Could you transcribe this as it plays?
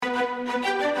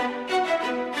Greenlight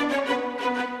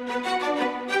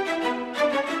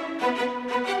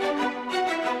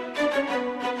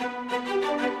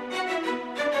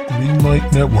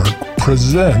Network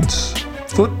presents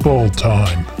Football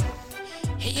Time.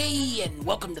 Hey, and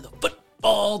welcome to the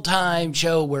Football Time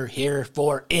Show. We're here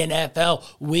for NFL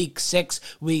Week 6.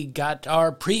 We got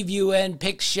our preview and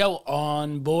pick show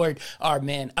on board. Our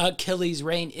man Achilles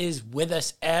Rain is with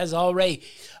us as already.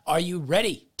 Are you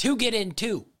ready to get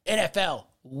into NFL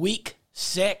Week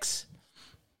 6?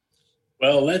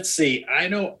 Well, let's see. I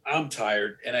know I'm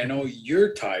tired, and I know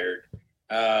you're tired,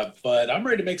 but I'm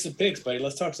ready to make some picks, buddy.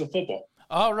 Let's talk some football.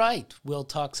 All right, we'll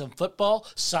talk some football.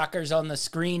 Soccer's on the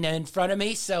screen in front of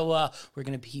me, so we're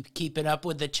going to be keeping up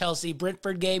with the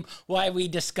Chelsea-Brentford game while we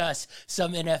discuss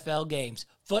some NFL games.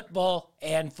 Football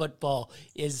and football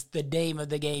is the name of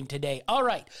the game today. All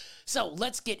right, so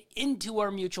let's get into our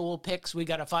mutual picks. We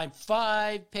got to find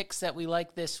 5 picks that we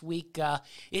like this week.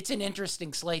 It's an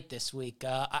interesting slate this week.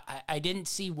 I didn't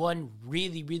see one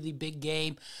really, really big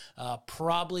game.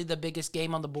 Probably the biggest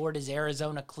game on the board is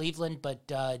Arizona-Cleveland,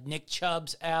 but Nick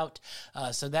Chubb's out,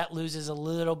 so that loses a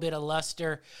little bit of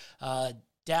luster.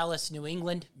 Dallas, New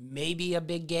England, maybe a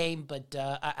big game, but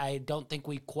I don't think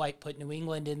we quite put New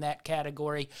England in that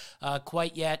category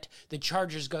quite yet. The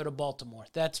Chargers go to Baltimore.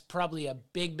 That's probably a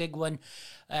big, big one.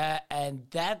 And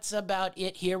that's about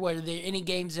it here. Were there any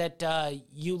games that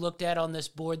you looked at on this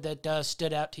board that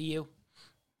stood out to you?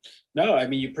 No, I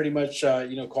mean, you pretty much,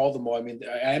 called them all. I mean,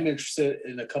 I am interested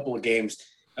in a couple of games.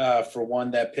 For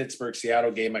one, that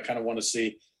Pittsburgh-Seattle game, I kind of want to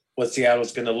see what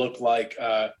Seattle's going to look like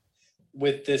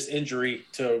with this injury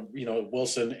to,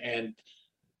 Wilson. And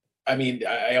I mean,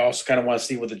 I also kind of want to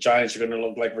see what the Giants are going to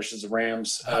look like versus the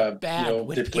Rams. Bad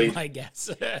would be my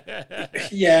guess.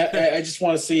 Yeah, I just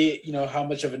want to see, how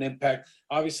much of an impact.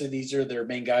 Obviously, these are their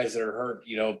main guys that are hurt,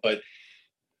 but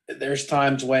there's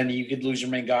times when you could lose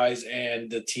your main guys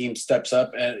and the team steps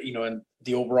up and, and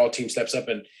the overall team steps up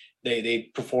and they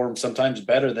perform sometimes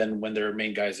better than when their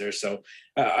main guys there. So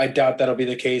I doubt that'll be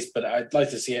the case, but I'd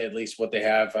like to see at least what they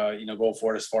have, go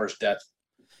for it as far as depth.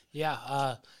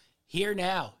 Yeah. Here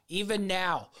now, even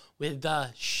now, with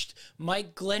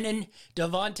Mike Glennon,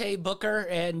 Devontae Booker,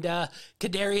 and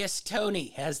Kadarius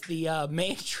Toney as the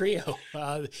main trio.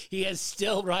 He is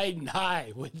still riding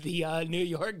high with the New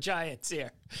York Giants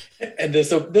here. And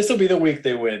this will be the week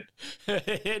they win.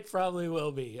 It probably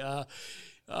will be.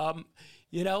 I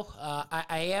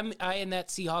am eyeing that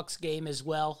Seahawks game as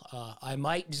well. I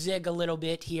might zig a little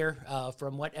bit here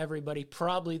from what everybody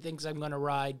probably thinks I'm going to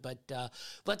ride, but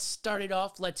let's start it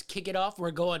off. Let's kick it off.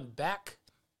 We're going back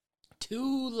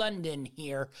to London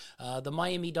here. The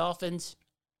Miami Dolphins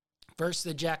versus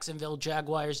the Jacksonville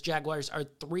Jaguars. Jaguars are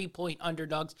 3-point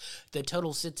underdogs. The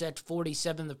total sits at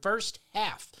 47. The first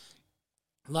half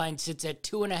line sits at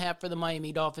 2.5 for the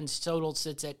Miami Dolphins. Total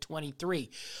sits at 23.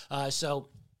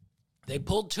 They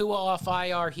pulled Tua off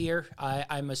IR here.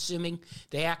 I'm assuming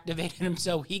they activated him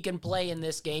so he can play in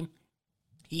this game.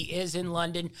 He is in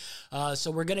London.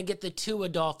 So we're going to get the Tua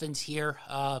Dolphins here.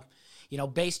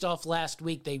 Based off last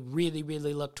week, they really,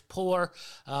 really looked poor.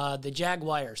 The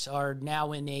Jaguars are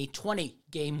now in a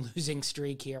 20-game losing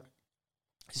streak here.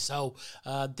 So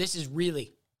this is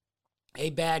really a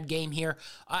bad game here.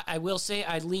 I will say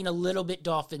I lean a little bit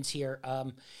Dolphins here.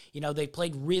 They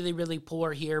played really, really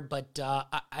poor here, but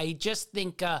I just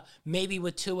think maybe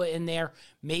with Tua in there,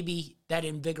 maybe that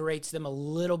invigorates them a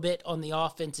little bit on the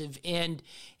offensive end,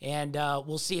 and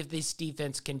we'll see if this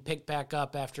defense can pick back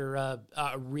up after a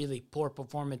really poor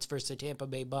performance versus the Tampa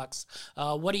Bay Bucks.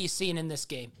 What are you seeing in this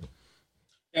game?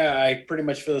 Yeah, I pretty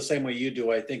much feel the same way you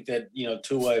do. I think that,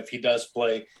 Tua, if he does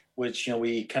play, which,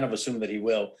 we kind of assume that he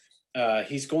will,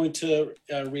 he's going to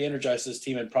re-energize this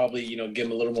team and probably, give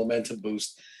him a little momentum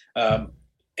boost. And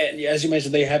as you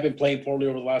mentioned, they have been playing poorly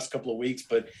over the last couple of weeks,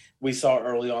 but we saw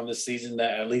early on this season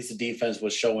that at least the defense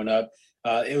was showing up.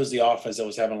 It was the offense that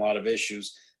was having a lot of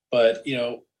issues. But,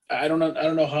 I don't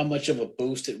know how much of a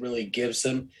boost it really gives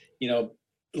them.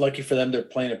 Lucky for them, they're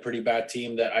playing a pretty bad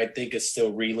team that I think is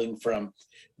still reeling from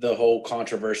the whole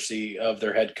controversy of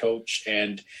their head coach,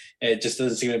 and it just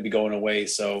doesn't seem to be going away.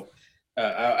 So,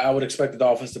 I would expect the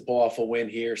Dolphins to pull off a win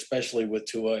here, especially with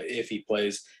Tua if he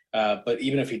plays. But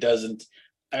even if he doesn't,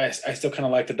 I still kind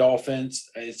of like the Dolphins.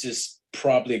 It's just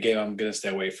probably a game I'm going to stay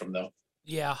away from, though.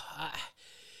 Yeah,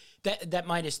 that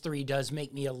 -3 does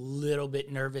make me a little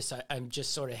bit nervous. I'm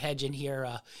just sort of hedging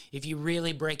here. If you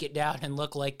really break it down and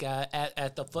look like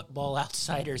at the Football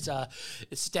Outsiders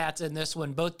stats in this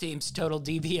one, both teams total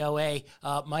DVOA.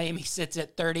 Miami sits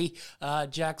at 30.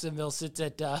 Jacksonville sits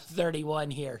at 31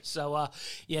 here. So,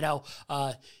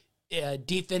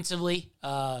 Defensively,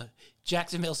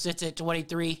 Jacksonville sits at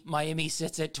 23. Miami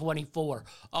sits at 24.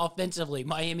 Offensively,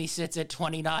 Miami sits at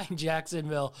 29.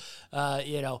 Jacksonville,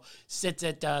 sits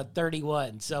at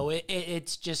 31. So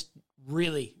it's just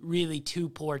really, really two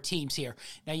poor teams here.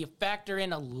 Now you factor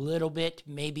in a little bit,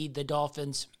 maybe the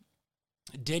Dolphins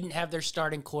didn't have their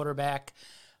starting quarterback,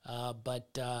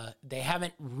 but they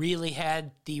haven't really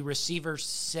had the receivers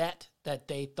set that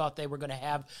they thought they were going to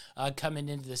have coming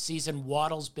into the season.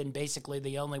 Waddle's been basically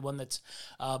the only one that's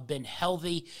been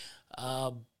healthy.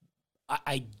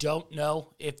 I don't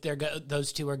know if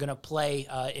those two are going to play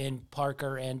in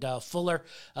Parker and Fuller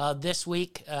this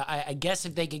week. I guess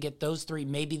if they could get those three,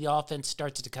 maybe the offense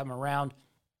starts to come around.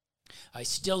 I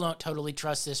still don't totally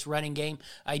trust this running game.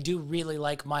 I do really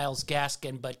like Myles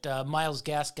Gaskin, but Myles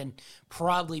Gaskin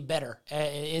probably better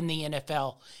in the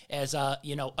NFL as a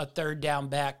third down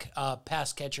back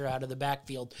pass catcher out of the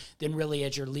backfield than really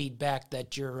as your lead back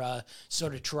that you're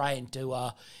sort of trying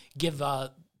to give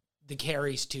the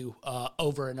carries to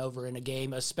over and over in a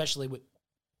game, especially with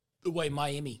the way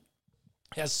Miami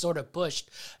has sort of pushed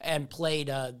and played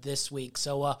this week.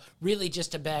 So really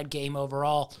just a bad game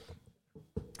overall.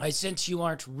 I sense you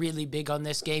aren't really big on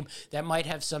this game. That might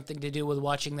have something to do with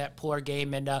watching that poor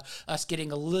game and us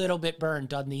getting a little bit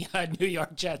burned on the New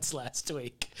York Jets last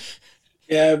week.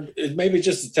 Yeah, it may be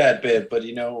just a tad bit, but,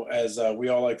 as we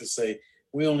all like to say,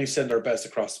 we only send our best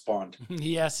across the pond.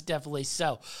 Yes, definitely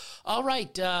so. All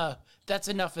right, that's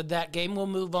enough of that game. We'll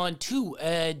move on to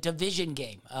a division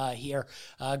game here.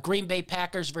 Green Bay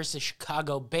Packers versus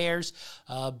Chicago Bears.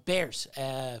 Bears,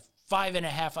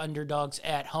 5.5 underdogs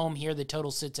at home here. The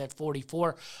total sits at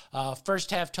 44.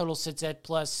 First half total sits at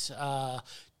plus. The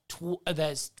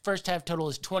first half total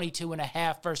is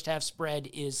 22.5. First half spread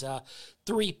is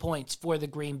 3 points for the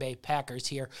Green Bay Packers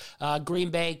here. Green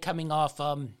Bay coming off.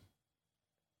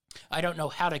 I don't know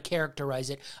how to characterize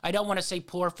it. I don't want to say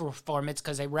poor performance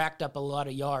because they racked up a lot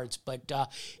of yards, but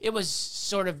it was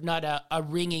sort of not a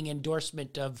ringing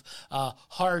endorsement of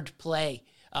hard play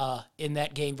in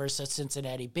that game versus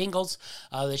Cincinnati Bengals.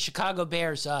 The Chicago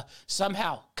Bears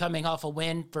somehow coming off a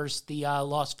win versus the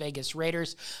Las Vegas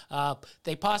Raiders.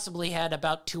 They possibly had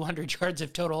about 200 yards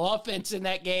of total offense in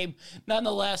that game.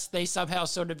 Nonetheless, they somehow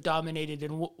sort of dominated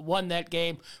and won that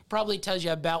game. Probably tells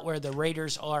you about where the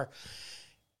Raiders are.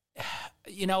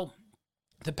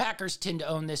 The Packers tend to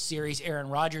own this series. Aaron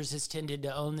Rodgers has tended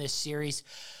to own this series.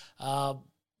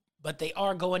 But they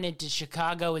are going into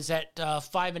Chicago. Is that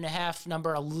 5.5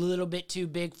 number a little bit too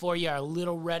big for you? Are a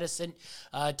little reticent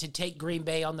to take Green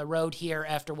Bay on the road here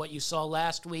after what you saw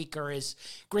last week? Or is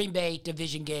Green Bay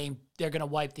division game, they're going to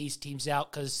wipe these teams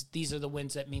out because these are the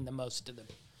wins that mean the most to them?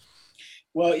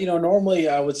 Well, normally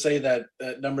I would say that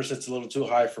number sits a little too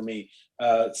high for me,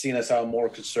 seeing as how I'm more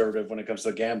conservative when it comes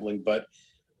to gambling. But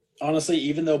honestly,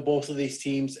 even though both of these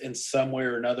teams in some way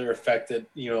or another affected,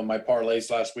 my parlays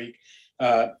last week,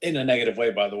 in a negative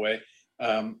way, by the way,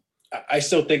 I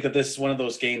still think that this is one of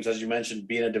those games, as you mentioned,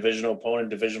 being a divisional opponent,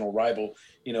 divisional rival.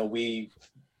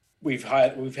 We've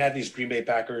had these Green Bay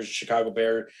Packers, Chicago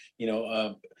Bear,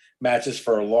 matches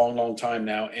for a long, long time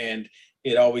now, and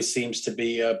it always seems to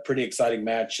be a pretty exciting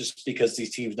match just because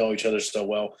these teams know each other so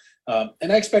well.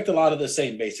 And I expect a lot of the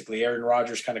same, basically. Aaron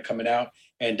Rodgers kind of coming out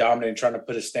and dominating, trying to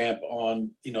put a stamp on,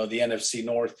 the NFC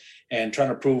North and trying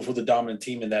to prove who the dominant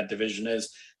team in that division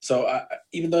is. So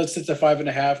even though it sits at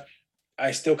 5.5,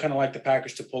 I still kind of like the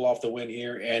Packers to pull off the win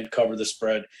here and cover the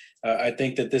spread. I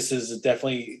think that this is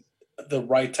definitely the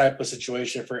right type of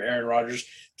situation for Aaron Rodgers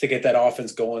to get that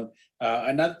offense going.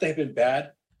 And not that they've been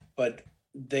bad, but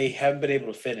they haven't been able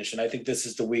to finish. And I think this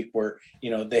is the week where,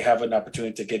 they have an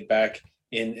opportunity to get back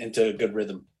into a good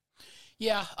rhythm.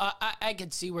 Yeah, I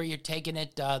can see where you're taking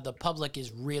it. The public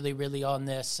is really, really on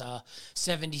this.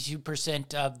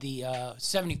 72% of the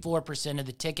 74% of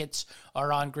the tickets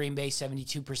are on Green Bay.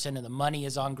 72% of the money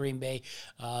is on Green Bay.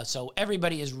 So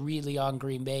everybody is really on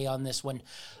Green Bay on this one.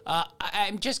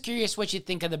 I'm just curious what you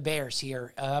think of the Bears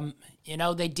here.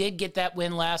 They did get that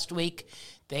win last week.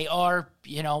 They are,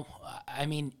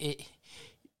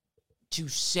 to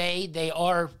say they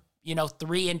are,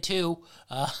 3-2.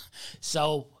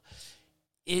 So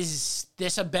is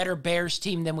this a better Bears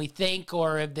team than we think,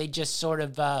 or have they just sort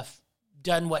of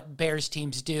done what Bears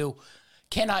teams do?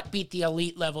 Cannot beat the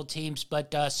elite level teams,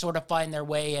 but sort of find their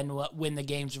way and win the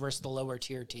games versus the lower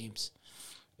tier teams.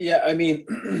 Yeah,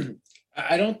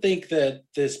 I don't think that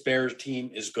this Bears team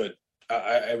is good.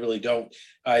 I really don't.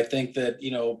 I think that,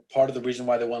 part of the reason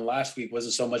why they won last week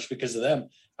wasn't so much because of them.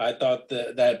 I thought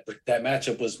that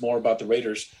matchup was more about the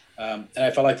Raiders. And I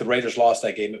felt like the Raiders lost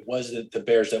that game. It wasn't the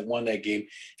Bears that won that game.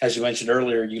 As you mentioned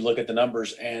earlier, you look at the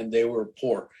numbers and they were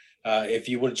poor. If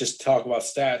you would just talk about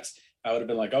stats, I would have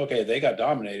been like, okay, they got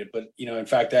dominated, but in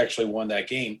fact, they actually won that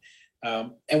game.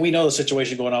 And we know the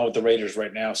situation going on with the Raiders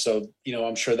right now, so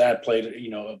I'm sure that played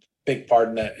a big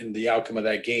part in the outcome of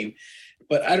that game.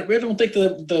 But I really don't think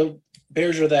the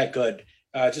Bears are that good.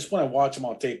 Just when I watch them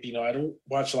on tape, I don't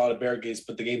watch a lot of Bear games,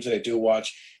 but the games that I do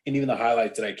watch, and even the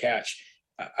highlights that I catch,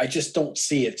 I just don't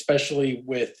see it, especially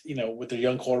with their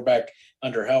young quarterback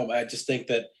under helm. I just think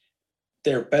that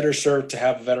they're better served to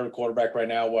have a veteran quarterback right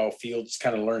now while Fields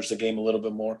kind of learns the game a little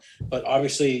bit more. But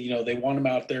obviously, they want him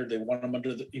out there. They want him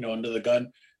under the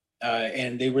gun,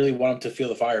 and they really want him to feel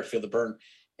the fire, feel the burn.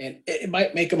 And it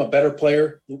might make him a better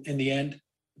player in the end.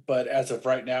 But as of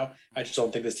right now, I just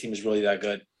don't think this team is really that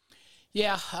good.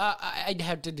 Yeah, I'd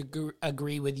have to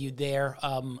agree with you there.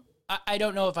 I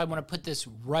don't know if I want to put this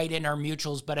right in our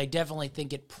mutuals, but I definitely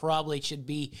think it probably should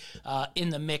be in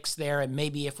the mix there. And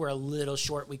maybe if we're a little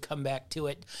short, we come back to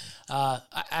it.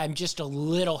 I'm just a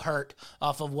little hurt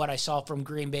off of what I saw from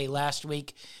Green Bay last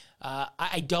week.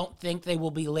 I don't think they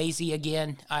will be lazy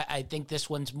again. I think this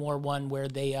one's more one where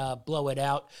they blow it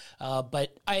out.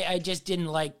 But I just didn't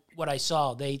like what I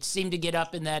saw. They seemed to get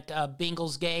up in that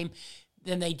Bengals game.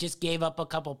 Then they just gave up a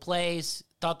couple plays,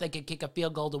 thought they could kick a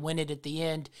field goal to win it at the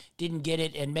end, didn't get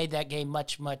it, and made that game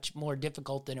much, much more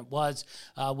difficult than it was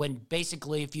when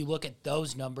basically, if you look at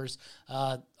those numbers,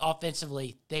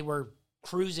 offensively, they were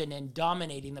cruising and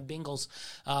dominating the Bengals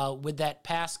with that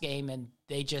pass game, and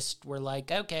they just were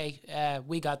like, okay,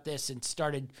 we got this, and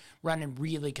started running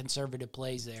really conservative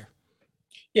plays there.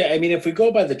 Yeah, I mean, if we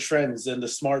go by the trends, then the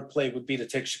smart play would be to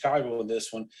take Chicago in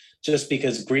this one, just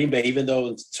because Green Bay, even though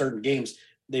in certain games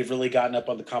they've really gotten up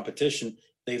on the competition,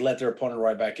 they let their opponent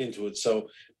right back into it. So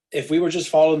if we were just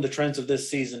following the trends of this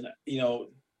season,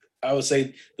 I would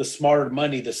say the smarter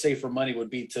money, the safer money would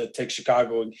be to take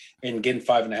Chicago and getting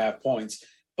 5.5 points.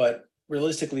 But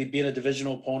realistically, being a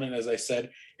divisional opponent, as I said,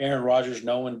 Aaron Rodgers,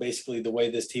 knowing basically the way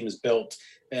this team is built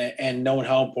and knowing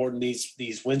how important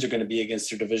these wins are going to be against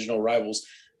their divisional rivals,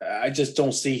 I just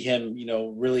don't see him,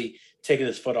 really taking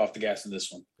his foot off the gas in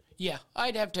this one. Yeah,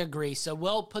 I'd have to agree. So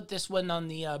we'll put this one on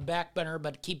the back burner,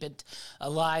 but keep it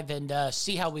alive and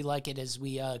see how we like it as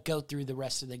we go through the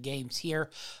rest of the games here.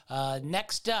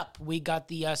 Next up, we got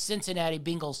the Cincinnati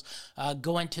Bengals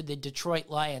going to the Detroit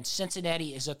Lions.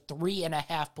 Cincinnati is a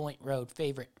 3.5-point road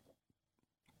favorite.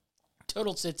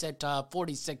 Total sits at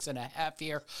 46.5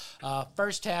 here.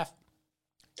 First half,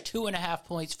 2.5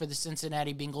 points for the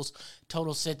Cincinnati Bengals.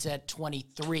 Total sits at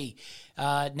 23.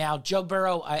 Now, Joe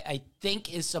Burrow, I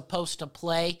think, is supposed to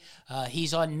play.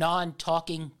 He's on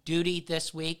non-talking duty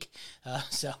this week,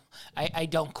 so I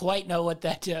don't quite know what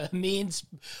that means.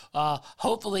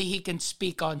 Hopefully he can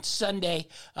speak on Sunday,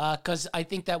 because I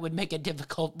think that would make it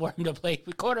difficult for him to play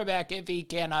quarterback if he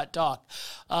cannot talk.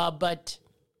 But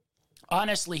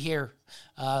honestly here,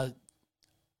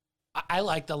 I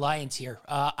like the Lions here.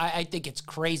 I think it's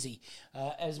crazy.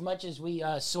 As much as we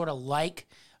sort of like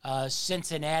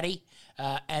Cincinnati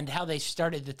and how they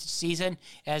started the season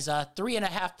as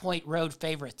 3.5-point road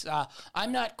favorites,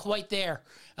 I'm not quite there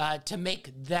to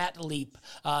make that leap,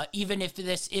 even if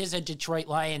this is a Detroit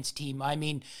Lions team. I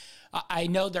mean, I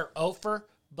know they're over,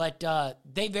 but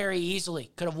they very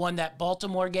easily could have won that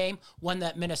Baltimore game, won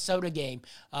that Minnesota game,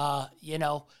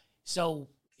 So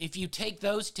if you take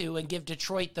those two and give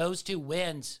Detroit those two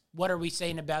wins, what are we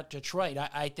saying about Detroit?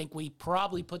 I think we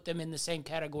probably put them in the same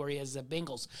category as the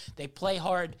Bengals. They play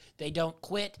hard. They don't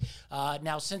quit.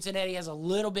 Now, Cincinnati has a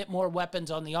little bit more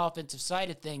weapons on the offensive side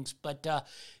of things, but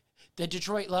the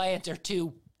Detroit Lions are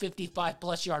two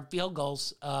 55-plus yard field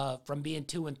goals from being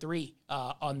 2-3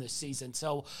 on this season.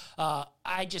 So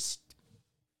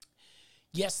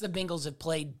yes, the Bengals have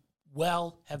played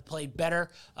better,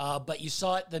 but you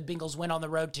saw it. The Bengals went on the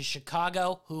road to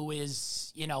Chicago, who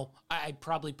is, I'd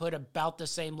probably put about the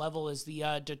same level as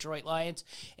the Detroit Lions,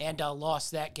 and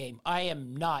lost that game. I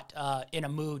am not in a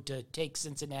mood to take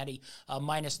Cincinnati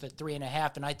minus the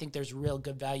 3.5, and I think there's real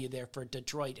good value there for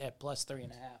Detroit at plus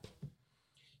 3.5.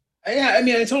 Yeah, I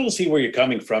mean, I totally see where you're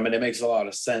coming from, and it makes a lot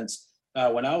of sense.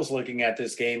 When I was looking at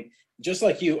this game, just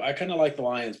like you, I kind of like the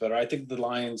Lions better. I think the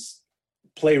Lions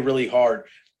play really hard.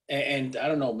 And I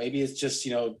don't know, maybe it's just,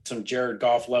 some Jared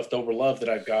Goff leftover love that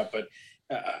I've got, but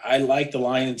I like the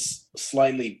Lions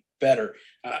slightly better.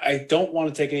 I don't want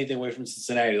to take anything away from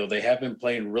Cincinnati, though. They have been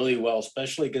playing really well,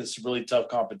 especially against really tough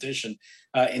competition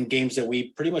in games that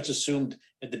we pretty much assumed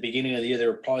at the beginning of the year they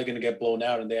were probably going to get blown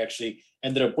out, and they actually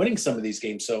ended up winning some of these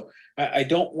games. So I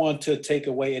don't want to take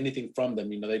away anything from them.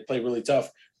 They play really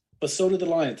tough. But so do the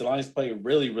Lions. The Lions play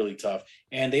really, really tough,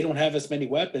 and they don't have as many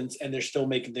weapons, and they're still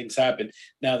making things happen.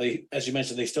 Now, as you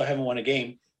mentioned, they still haven't won a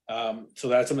game. So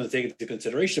that's something to take into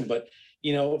consideration. But,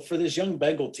 for this young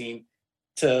Bengal team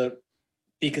to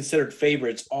be considered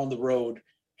favorites on the road,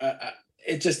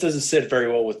 it just doesn't sit very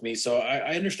well with me. So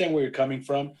I understand where you're coming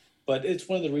from, but it's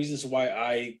one of the reasons why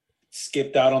I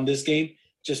skipped out on this game,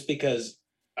 just because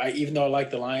even though I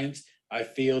like the Lions, I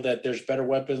feel that there's better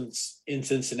weapons in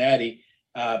Cincinnati.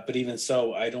 But even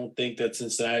so, I don't think that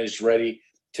Cincinnati is ready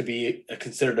to be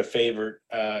considered a favorite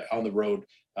on the road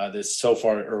this so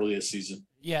far early this season.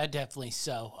 Yeah, definitely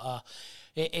so.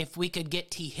 If we could get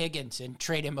T. Higgins and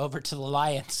trade him over to the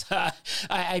Lions,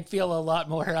 I'd feel a lot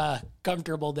more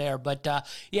comfortable there. But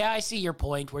yeah, I see your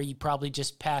point where you probably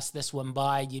just pass this one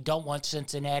by. You don't want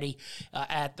Cincinnati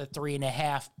at the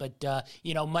 3.5,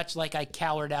 but much like I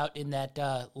cowered out in that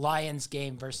Lions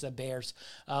game versus the Bears,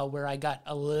 where I got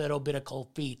a little bit of cold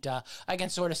feet. I can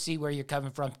sort of see where you're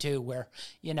coming from too, where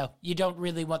you don't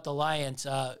really want the Lions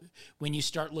when you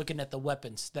start looking at the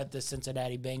weapons that the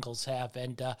Cincinnati Bengals have,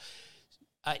 and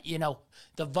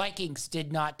the Vikings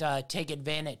did not take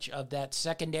advantage of that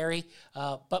secondary,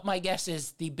 but my guess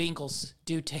is the Bengals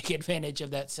do take advantage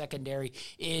of that secondary.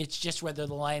 It's just whether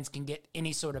the Lions can get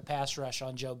any sort of pass rush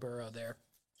on Joe Burrow there.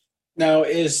 Now,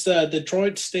 is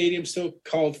Detroit Stadium still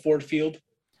called Ford Field?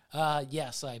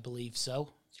 Yes, I believe so.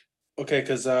 Okay,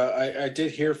 because I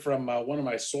did hear from one of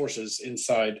my sources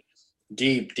inside,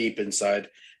 deep inside,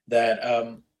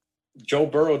 that Joe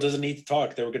Burrow doesn't need to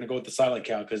talk. They were going to go with the silent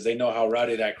count because they know how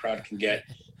rowdy that crowd can get,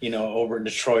 over in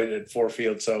Detroit at Ford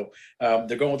Field. So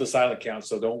they're going with the silent count.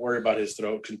 So don't worry about his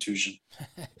throat contusion.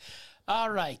 All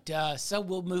right. So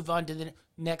we'll move on to the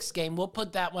next game. We'll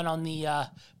put that one on the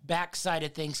back side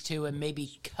of things too, and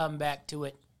maybe come back to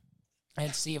it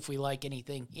and see if we like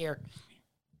anything here.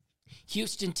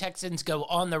 Houston Texans go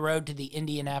on the road to the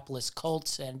Indianapolis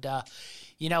Colts, and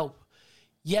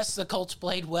yes, the Colts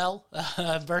played well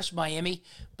versus Miami,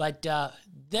 but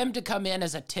them to come in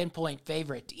as a 10-point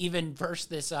favorite, even versus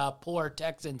this poor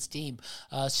Texans team,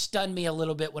 stunned me a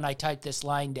little bit when I typed this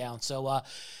line down. So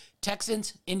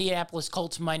Texans, Indianapolis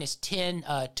Colts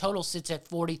 -10. Total sits at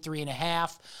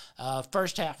 43.5.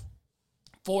 First half,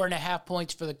 4.5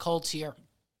 points for the Colts here.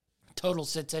 Total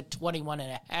sits at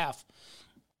 21.5.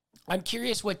 I'm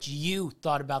curious what you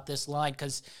thought about this line,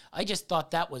 because I just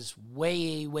thought that was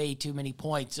way too many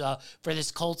points for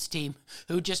this Colts team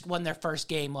who just won their first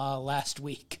game last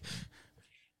week.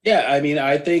 Yeah, I mean,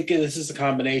 I think this is a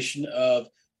combination of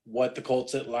what the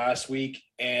Colts did last week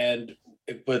and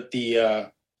what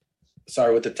the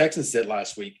Texans did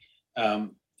last week.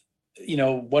 One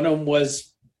of them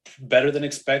was better than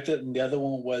expected, and the other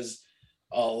one was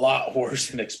a lot worse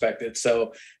than expected.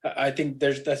 So I think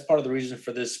that's part of the reason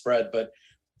for this spread, but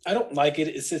I don't like it.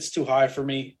 It sits too high for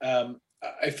me.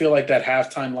 I feel like that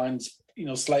halftime line's,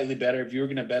 slightly better. If you were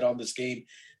going to bet on this game,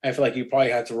 I feel like you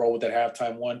probably had to roll with that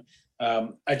halftime one.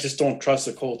 I just don't trust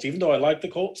the Colts. Even though I like the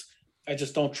Colts, I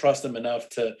just don't trust them enough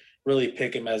to really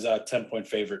pick him as a 10-point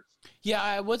favorite. Yeah,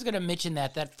 I was going to mention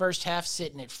that first half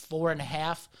sitting at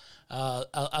 4.5.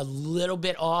 A little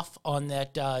bit off on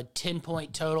that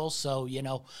 10-point total. So,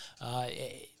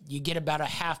 you get about a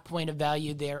half point of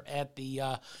value there at the,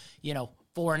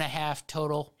 4.5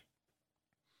 total.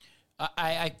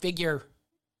 I figure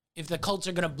if the Colts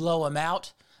are going to blow them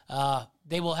out,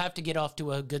 they will have to get off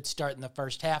to a good start in the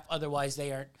first half. Otherwise,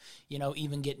 they aren't,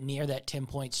 even getting near that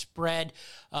 10-point spread.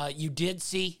 You did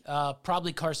see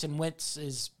probably Carson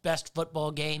Wentz's best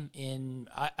football game in,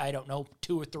 I don't know,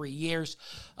 2 or 3 years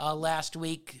last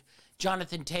week.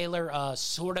 Jonathan Taylor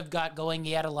sort of got going.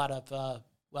 He had a lot of,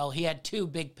 he had 2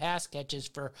 big pass catches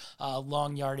for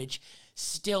long yardage.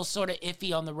 Still sort of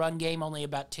iffy on the run game, only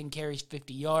about 10 carries,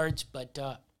 50 yards, but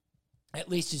at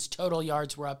least his total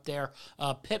yards were up there.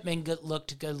 Pittman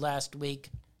looked good last week.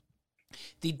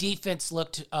 The defense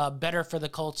looked better for the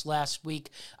Colts last week.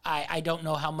 I don't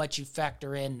know how much you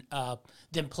factor in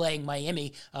them playing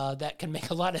Miami. That can make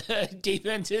a lot of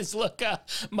defenses look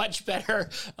much better.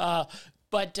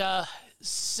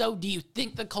 So do you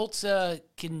think the Colts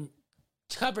can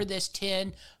cover this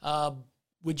 10?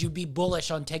 Would you be bullish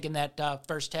on taking that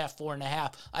first half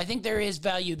 4.5? I think there is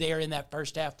value there in that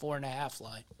first half 4.5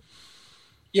 line.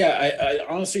 Yeah,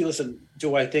 I honestly, listen,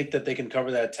 do I think that they can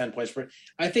cover that 10-point spread?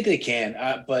 I think they can,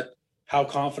 but how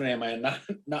confident am I?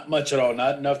 Not much at all,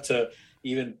 not enough to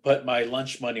even put my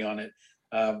lunch money on it.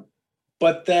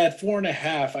 But that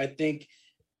 4.5, I think,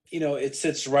 it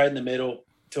sits right in the middle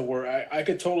to where I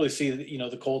could totally see,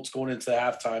 the Colts going into the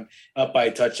halftime up by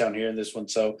a touchdown here in this one.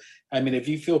 So, I mean, if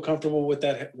you feel comfortable with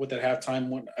that halftime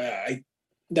one,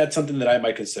 that's something that I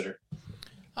might consider.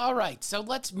 All right, so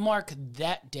let's mark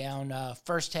that down.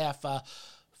 First half,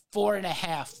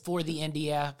 4.5 for the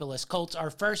Indianapolis Colts. Our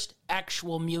first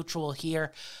actual mutual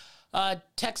here.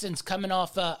 Texans coming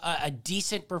off a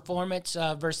decent performance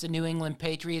versus the New England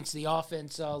Patriots. The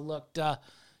offense looked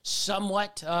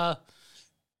somewhat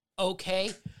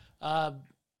okay.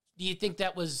 Do you think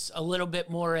that was a little bit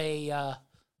more a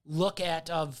look at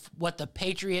of what the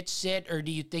Patriots did, or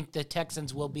do you think the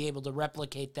Texans will be able to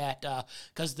replicate that?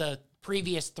 Because the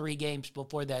previous 3 games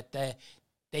before that,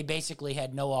 they basically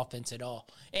had no offense at all.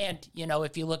 And,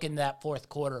 if you look in that fourth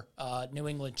quarter, New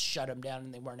England shut them down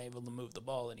and they weren't able to move the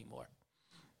ball anymore.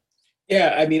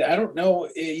 Yeah, I mean, I don't know.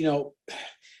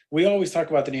 We always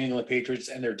talk about the New England Patriots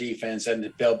and their defense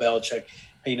and Bill Belichick,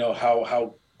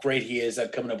 how great he is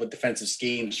at coming up with defensive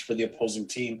schemes for the opposing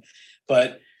team.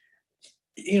 But,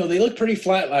 they looked pretty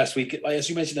flat last week. As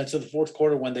you mentioned, until the fourth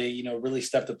quarter when they, really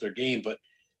stepped up their game. But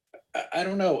I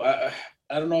don't know. I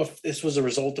don't know if this was a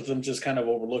result of them just kind of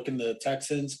overlooking the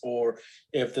Texans or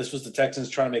if this was the Texans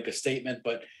trying to make a statement.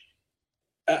 But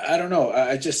I don't know.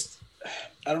 I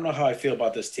don't know how I feel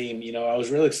about this team. I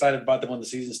was really excited about them when the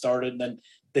season started, and then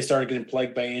they started getting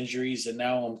plagued by injuries. And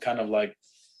now I'm kind of like,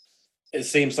 it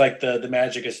seems like the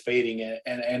magic is fading,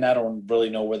 and I don't really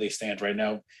know where they stand right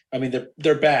now. I mean,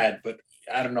 they're bad, but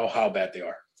I don't know how bad they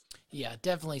are. Yeah,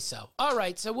 definitely so. All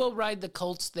right, so we'll ride the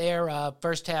Colts there.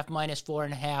 First half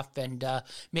 -4.5, and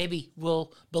maybe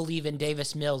we'll believe in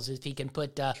Davis Mills if he can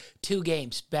put 2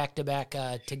 games back-to-back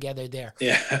together there.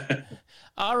 Yeah.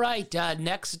 All right,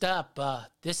 next up,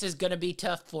 this is going to be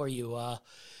tough for you.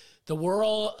 The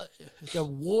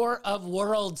War of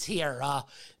Worlds here.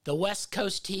 The West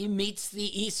Coast team meets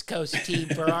the East Coast team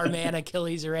for our man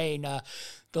Achilles Reign.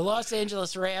 The Los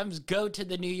Angeles Rams go to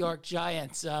the New York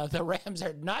Giants. The Rams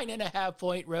are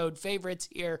 9.5-point road favorites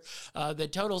here. The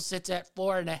total sits at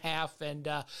 4.5,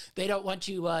 and they don't want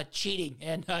you cheating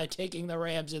and taking the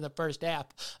Rams in the first half.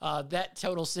 That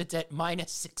total sits at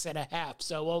 -6.5,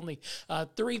 so only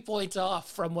 3 points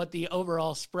off from what the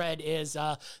overall spread is.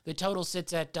 The total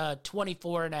sits at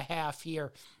 24.5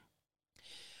 here.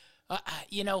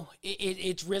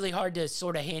 It's really hard to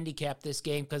sort of handicap this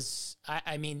game because,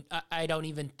 I don't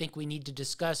even think we need to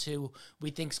discuss who we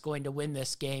think's going to win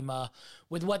this game.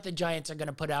 With what the Giants are going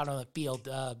to put out on the field,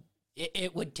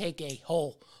 it would take a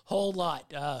whole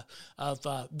lot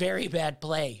of very bad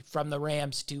play from the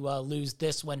Rams to lose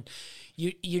this one.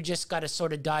 You just got to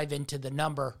sort of dive into the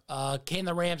number. Can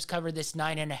the Rams cover this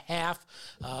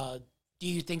 9.5? Do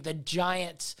you think the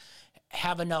Giants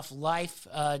have enough life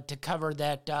to cover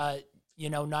that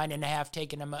 9.5,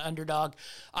 taking them an underdog?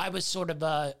 I was sort of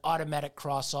a automatic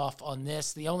cross off on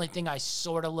this. The only thing I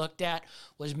sort of looked at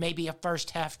was maybe a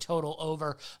first half total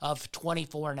over of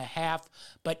 24.5,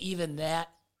 but even that,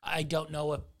 I don't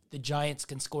know if the Giants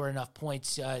can score enough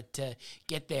points to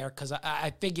get there, because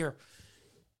I figure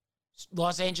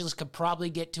Los Angeles could probably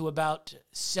get to about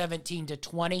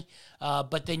 17-20,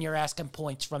 but then you're asking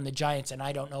points from the Giants, and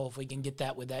I don't know if we can get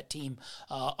that with that team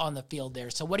on the field there.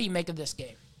 So what do you make of this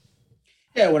game?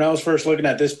 Yeah, when I was first looking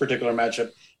at this particular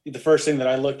matchup, the first thing that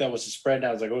I looked at was the spread, and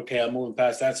I was like, okay, I'm moving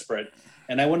past that spread.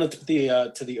 And I went up to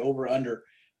the over-under,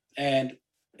 and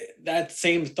that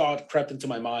same thought crept into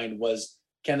my mind was,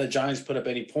 can the Giants put up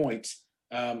any points?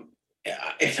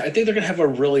 I think they're going to have a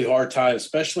really hard time,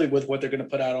 especially with what they're going to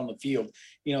put out on the field.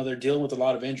 They're dealing with a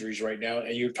lot of injuries right now,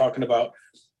 and you're talking about,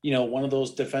 one of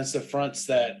those defensive fronts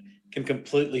that can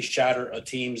completely shatter a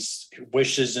team's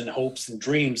wishes and hopes and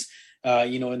dreams,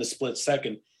 in the split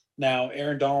second. Now,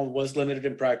 Aaron Donald was limited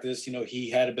in practice.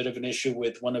 He had a bit of an issue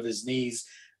with one of his knees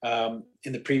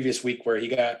in the previous week where he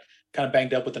got kind of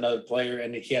banged up with another player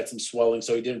and he had some swelling,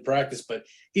 so he didn't practice, but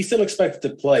he's still expected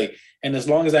to play. And as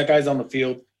long as that guy's on the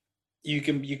field, you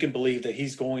can believe that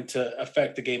he's going to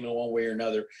affect the game in one way or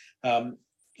another.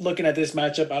 Looking at this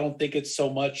matchup, I don't think it's so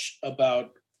much about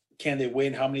can they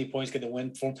win, how many points can they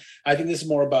win from. I think this is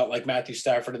more about like Matthew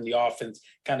Stafford and the offense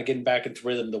kind of getting back into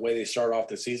rhythm the way they started off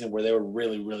the season where they were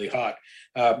really, really hot.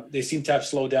 They seem to have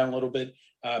slowed down a little bit.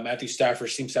 Matthew Stafford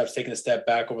seems to have taken a step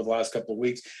back over the last couple of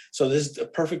weeks. So this is a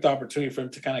perfect opportunity for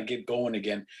him to kind of get going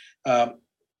again.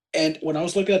 And when I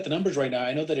was looking at the numbers right now,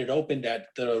 I know that it opened at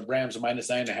the Rams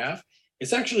 -9.5.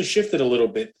 It's actually shifted a little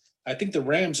bit. I think the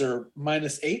Rams are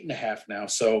 -8.5 now.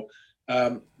 So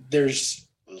there's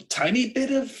a tiny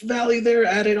bit of value there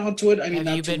added onto it. I mean,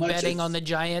 have you been betting on the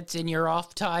Giants in your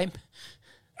off time?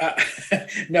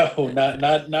 No,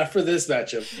 not for this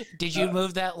matchup. Did you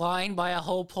move that line by a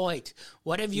whole point?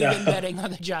 What have you been betting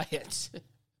on the Giants?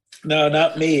 No,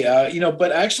 not me.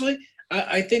 But actually,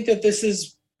 I think that this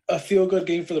is a feel-good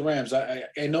game for the Rams. I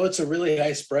know it's a really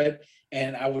high spread,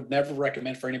 and I would never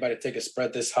recommend for anybody to take a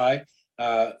spread this high,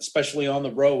 especially on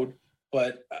the road.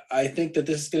 But I think that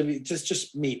this is going to be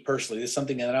just me personally. This is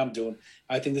something that I'm doing.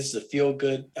 I think this is a feel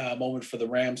good moment for the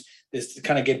Rams, is to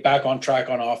kind of get back on track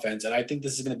on offense. And I think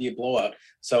this is going to be a blowout.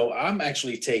 So I'm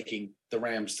actually taking the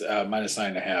Rams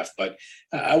 -9.5, but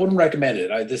I wouldn't recommend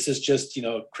it. This is just,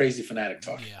 crazy fanatic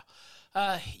talk. Yeah.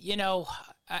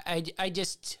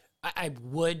 I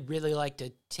would really like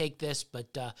to take this,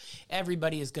 but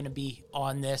everybody is going to be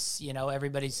on this.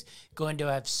 Everybody's going to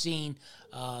have seen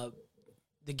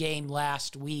the game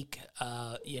last week,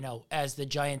 as the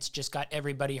Giants just got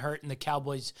everybody hurt and the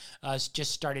Cowboys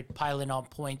just started piling on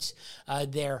points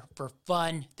there for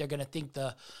fun. They're going to think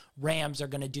the Rams are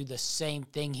going to do the same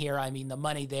thing here. I mean, the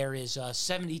money there is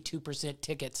 72%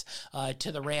 tickets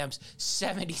to the Rams.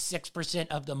 76%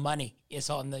 of the money is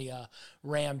on the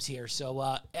Rams here.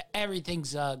 So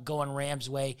everything's going Rams'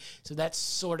 way. So that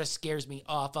sort of scares me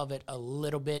off of it a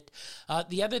little bit.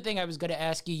 The other thing I was going to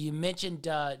ask you, you mentioned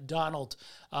Donald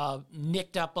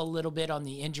nicked up a little bit on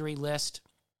the injury list.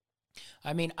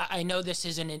 I mean, I know this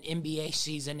isn't an NBA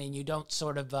season and you don't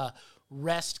sort of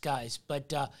rest guys,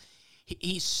 but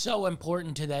he's so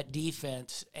important to that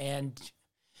defense, and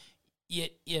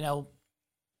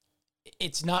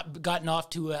it's not gotten off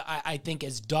to I think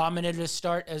as dominant a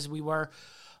start as we were.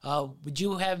 Would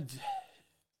you have?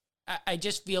 I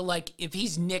just feel like if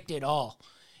he's nicked at all,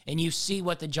 and you see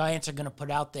what the Giants are going to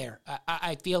put out there,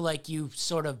 I feel like you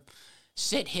sort of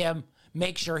sit him,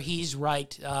 make sure he's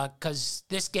right, because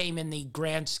this game in the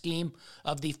grand scheme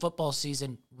of the football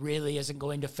season really isn't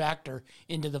going to factor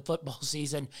into the football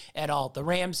season at all. The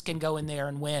Rams can go in there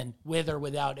and win with or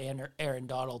without Aaron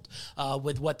Donald,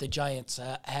 with what the Giants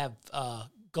have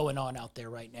going on out there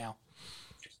right now.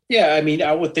 Yeah, I mean,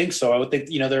 I would think so. I would think,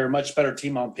 they're a much better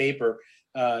team on paper,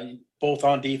 both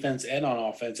on defense and on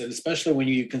offense, and especially when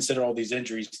you consider all these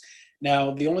injuries.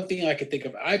 Now, the only thing I could think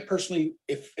of, I personally,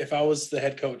 if I was the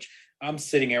head coach, I'm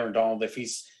sitting Aaron Donald if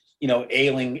he's,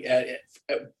 ailing at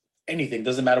anything.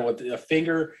 Doesn't matter what, a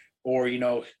finger or,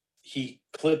 he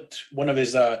clipped one of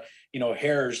his,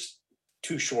 hairs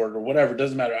too short or whatever.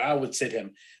 Doesn't matter. I would sit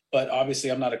him. But obviously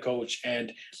I'm not a coach.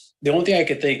 And the only thing I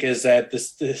could think is that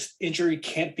this injury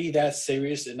can't be that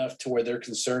serious enough to where they're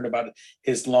concerned about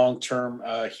his long-term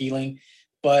healing.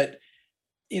 But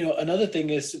another thing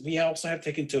is we also have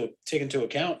to take into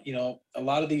account, a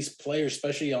lot of these players,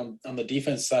 especially on the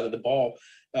defense side of the ball,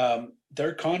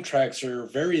 their contracts are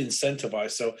very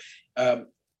incentivized. So,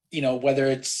 whether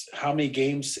it's how many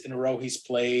games in a row he's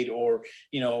played or,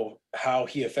 how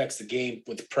he affects the game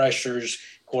with pressures,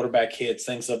 quarterback hits,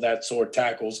 things of that sort,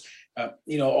 tackles,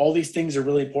 all these things are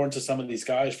really important to some of these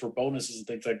guys for bonuses and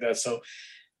things like that. So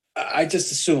I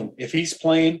just assume if he's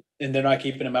playing and they're not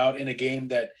keeping him out in a game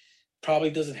that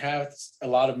probably doesn't have a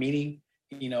lot of meaning.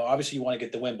 Obviously you want to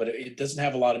get the win, but it doesn't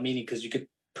have a lot of meaning because you could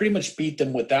pretty much beat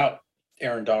them without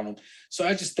Aaron Donald. So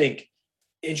I just think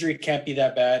injury can't be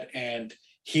that bad, and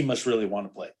he must really want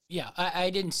to play. Yeah, I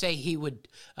didn't say he would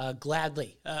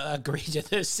gladly agree to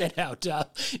this sit out.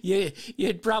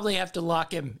 You'd probably have to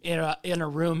lock him in a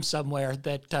room somewhere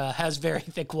that has very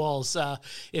thick walls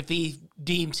if he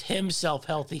deems himself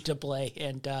healthy to play,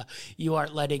 and you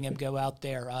aren't letting him go out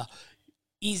there.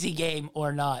 Easy game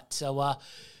or not. So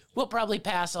we'll probably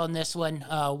pass on this one.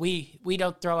 We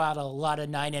don't throw out a lot of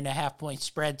 9.5 point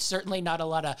spreads. Certainly not a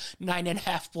lot of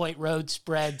 9.5 point road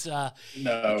spreads.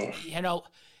 No.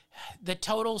 The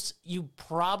totals, you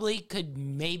probably could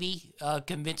maybe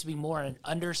convince me more on an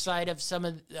underside of some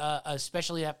of,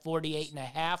 especially that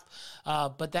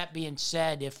 48.5. But that being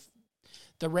said, if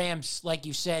the Rams, like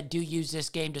you said, do use this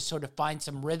game to sort of find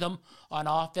some rhythm on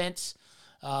offense,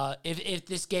 if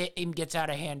this game gets out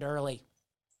of hand early,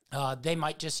 they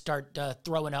might just start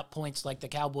throwing up points like the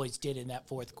Cowboys did in that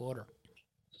fourth quarter.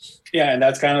 Yeah, and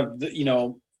that's kind of,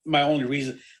 my only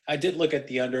reason. I did look at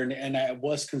the under, and I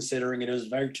was considering it. It was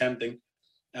very tempting,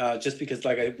 just because,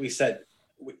 like we said,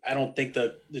 I don't think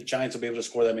the Giants will be able to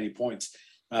score that many points.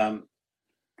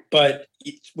 But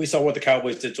we saw what the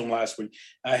Cowboys did to them last week.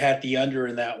 I had the under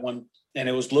in that one, and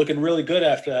it was looking really good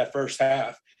after that first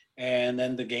half. And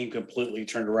then the game completely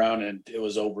turned around and it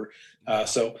was over.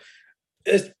 So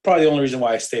it's probably the only reason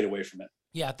why I stayed away from it.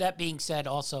 Yeah, that being said,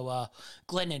 also,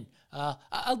 Glennon,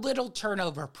 a little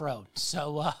turnover prone.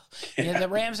 So the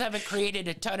Rams haven't created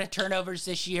a ton of turnovers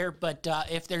this year, but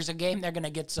if there's a game they're going to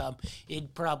get some,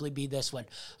 it'd probably be this one.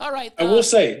 All right. I will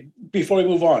say, before we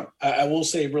move on, I will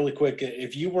say really quick,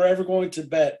 if you were ever going to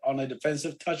bet on a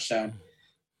defensive touchdown,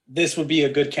 this would be a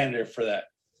good candidate for that.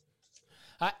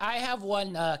 I have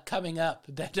one coming up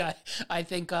that I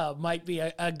think might be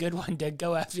a good one to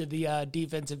go after the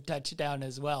defensive touchdown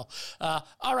as well.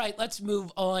 All right, let's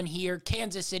move on here.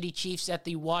 Kansas City Chiefs at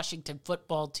the Washington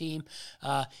football team.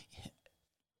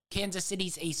 Kansas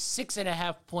City's a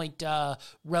 6.5 point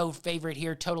road favorite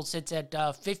here. Total sits at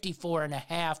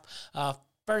 54.5.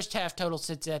 First half total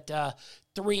sits at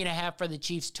 3.5 for the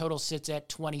Chiefs. Total sits at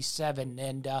 27.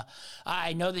 And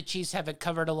I know the Chiefs haven't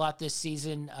covered a lot this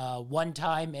season, one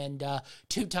time and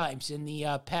two times in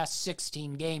the past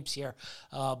 16 games here.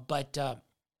 But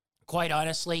quite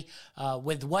honestly,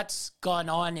 with what's gone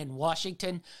on in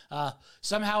Washington,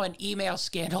 somehow an email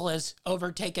scandal has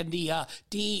overtaken the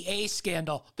DEA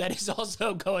scandal that is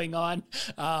also going on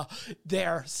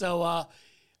there. So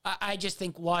I just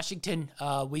think Washington,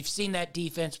 we've seen that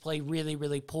defense play really,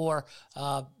 really poor.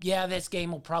 Yeah, this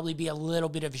game will probably be a little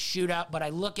bit of a shootout, but I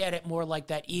look at it more like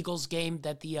that Eagles game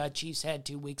that the Chiefs had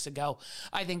 2 weeks ago.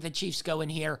 I think the Chiefs go in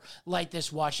here, light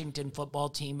this Washington football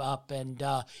team up, and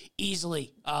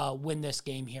easily win this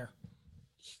game here.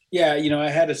 Yeah, I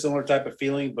had a similar type of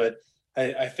feeling, but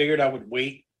I figured I would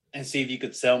wait and see if you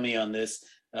could sell me on this.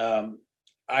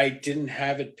 I didn't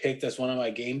have it picked as one of my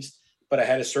games, but I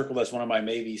had it circled as one of my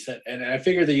maybes. And I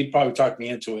figured that you'd probably talk me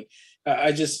into it.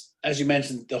 I just, as you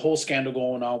mentioned, the whole scandal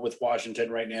going on with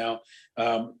Washington right now,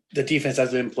 the defense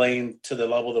has been playing to the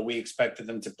level that we expected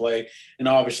them to play. And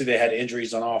obviously they had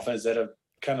injuries on offense that have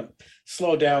kind of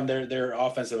slowed down their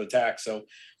offensive attack. So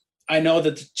I know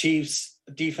that the Chiefs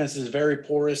defense is very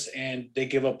porous and they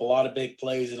give up a lot of big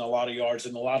plays and a lot of yards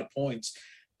and a lot of points,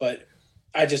 but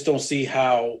I just don't see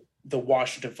how the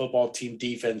Washington football team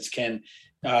defense can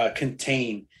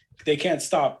contain. They can't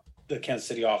stop the Kansas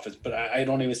City offense, but I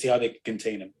don't even see how they can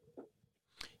contain him.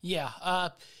 Yeah,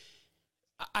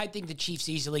 I think the Chiefs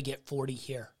easily get 40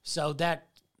 here. So that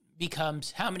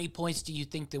becomes, how many points do you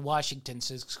think the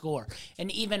Washingtons score?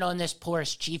 And even on this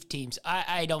porous Chief teams,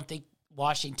 I don't think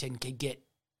Washington could get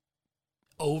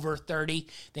over 30.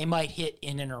 They might hit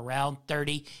in and around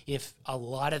 30 if a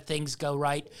lot of things go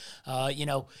right. I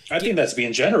think that's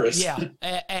being generous. Yeah,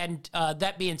 and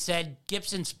that being said,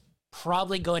 Gibson's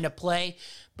probably going to play,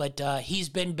 but he's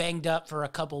been banged up for a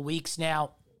couple weeks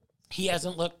now. He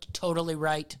hasn't looked totally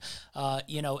right,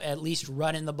 at least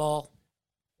running the ball.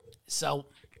 So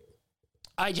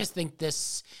I just think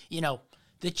this,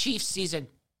 the Chiefs season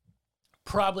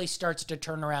probably starts to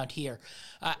turn around here.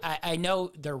 I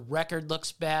know their record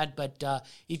looks bad, but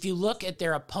if you look at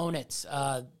their opponents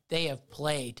they have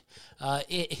played,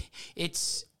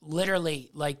 it's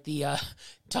literally like the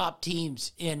top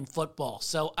teams in football.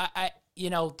 So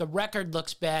the record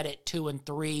looks bad at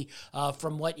 2-3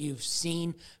 from what you've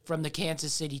seen from the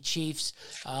Kansas City Chiefs,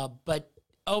 but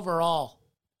overall,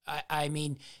 I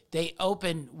mean, they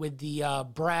open with the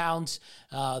Browns,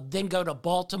 then go to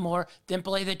Baltimore, then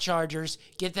play the Chargers,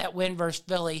 get that win versus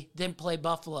Philly, then play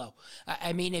Buffalo.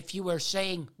 I mean, if you were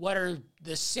saying what are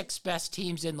the 6 best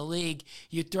teams in the league,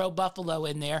 you'd throw Buffalo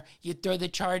in there, you'd throw the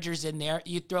Chargers in there,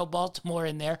 you'd throw Baltimore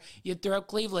in there, you'd throw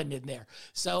Cleveland in there.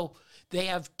 So they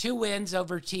have 2 wins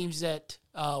over teams that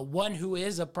one who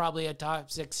is probably a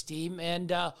top 6 team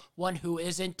and one who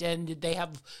isn't, and they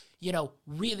have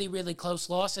really, really close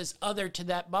losses other to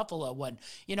that Buffalo one.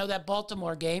 That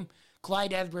Baltimore game,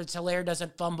 Clyde Edwards-Helaire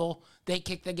doesn't fumble. They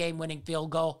kick the game-winning field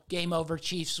goal. Game over,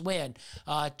 Chiefs win.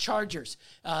 Chargers,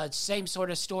 same sort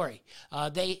of story.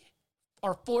 They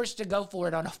are forced to go for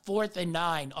it on a 4th and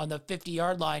 9 on the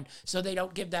 50-yard line so they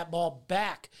don't give that ball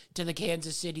back to the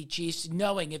Kansas City Chiefs,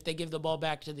 knowing if they give the ball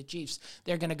back to the Chiefs,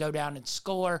 they're going to go down and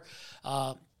score.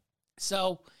 The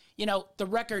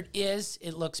record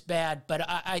it looks bad, but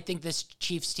I think this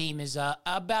Chiefs team is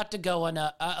about to go on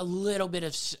a little bit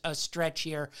of a stretch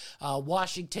here.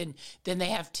 Washington, then they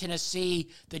have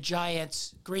Tennessee, the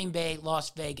Giants, Green Bay,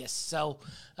 Las Vegas. So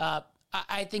I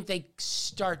think they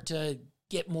start to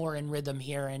get more in rhythm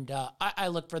here, and I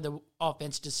look for the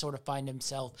offense to sort of find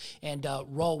himself and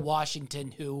roll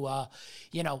Washington, who are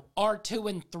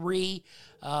 2-3,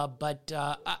 but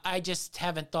I just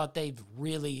haven't thought they've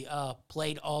really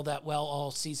played all that well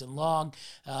all season long.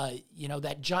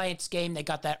 That Giants game, they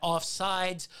got that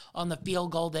offsides on the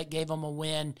field goal that gave them a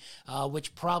win,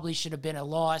 which probably should have been a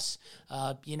loss.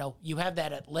 You have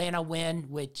that Atlanta win,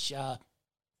 which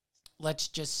let's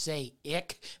just say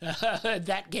ick.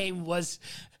 That game was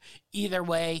either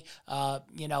way.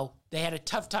 They had a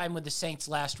tough time with the Saints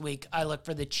last week. I look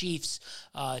for the Chiefs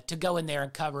to go in there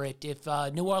and cover it. If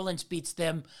New Orleans beats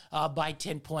them by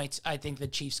 10 points, I think the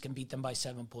Chiefs can beat them by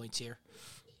 7 points here.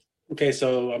 Okay,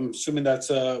 so I'm assuming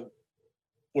that's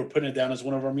we're putting it down as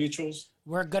one of our mutuals.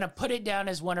 We're going to put it down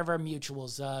as one of our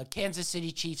mutuals. Kansas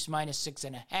City Chiefs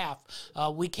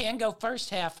 -6.5. We can go first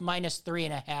half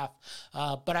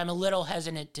 -3.5, but I'm a little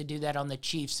hesitant to do that on the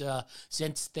Chiefs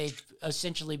since they've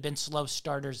essentially been slow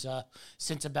starters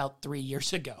since about 3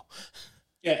 years ago.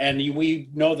 Yeah, and we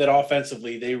know that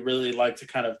offensively they really like to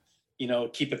kind of,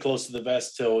 keep it close to the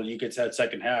vest till you get to that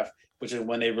second half, which is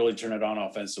when they really turn it on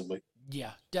offensively.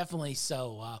 Yeah, definitely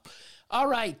so. All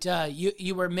right,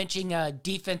 you were mentioning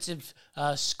defensive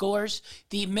scores.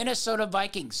 The Minnesota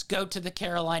Vikings go to the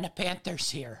Carolina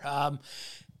Panthers here.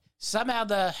 Somehow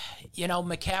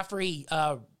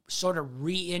McCaffrey sort of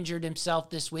re-injured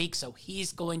himself this week, so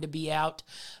he's going to be out.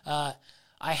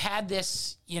 I had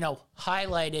this,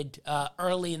 highlighted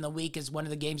early in the week as one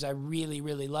of the games I really,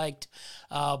 really liked.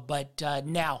 But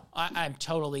now I'm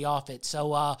totally off it.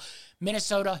 So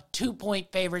Minnesota,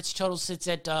 2-point favorites. Total sits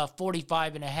at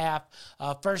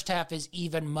 45.5. First half is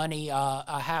even money,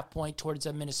 a half point towards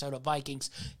the Minnesota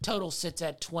Vikings. Total sits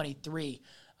at 23.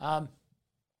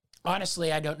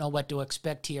 Honestly, I don't know what to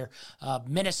expect here.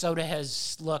 Minnesota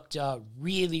has looked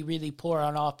really, really poor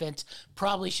on offense.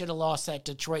 Probably should have lost that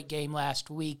Detroit game last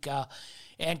week.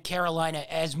 And Carolina,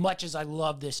 as much as I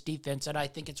love this defense, and I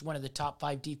think it's one of the top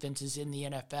 5 defenses in the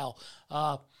NFL,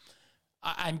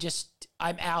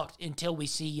 I'm out until we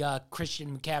see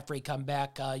Christian McCaffrey come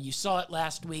back. You saw it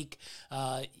last week.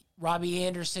 Robbie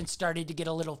Anderson started to get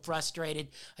a little frustrated.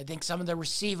 I think some of the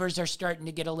receivers are starting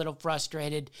to get a little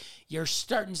frustrated. You're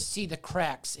starting to see the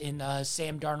cracks in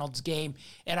Sam Darnold's game,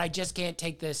 and I just can't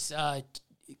take this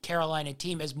Carolina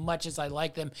team as much as I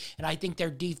like them, and I think their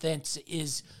defense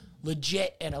is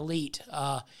legit and elite.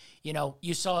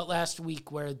 You saw it last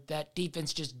week where that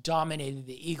defense just dominated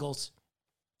the Eagles,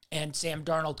 and Sam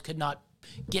Darnold could not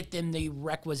get them the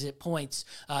requisite points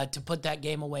to put that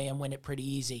game away and win it pretty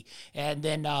easy. And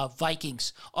then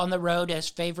Vikings on the road as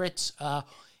favorites.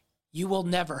 You will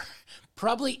never,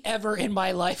 probably ever in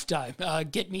my lifetime,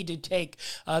 get me to take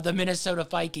the Minnesota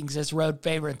Vikings as road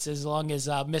favorites as long as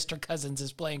Mr. Cousins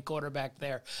is playing quarterback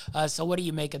there. So what do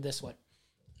you make of this one?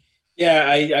 Yeah,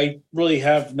 I really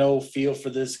have no feel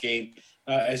for this game.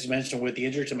 As you mentioned, with the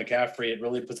injury to McCaffrey, it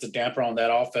really puts a damper on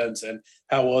that offense and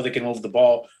how well they can move the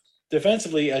ball.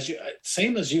 Defensively,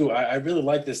 same as you, I really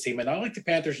like this team, and I like the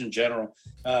Panthers in general.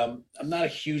 I'm not a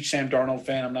huge Sam Darnold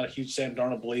fan. I'm not a huge Sam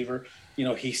Darnold believer.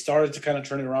 He started to kind of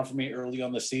turn it around for me early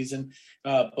on the season,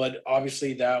 but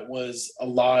obviously that was a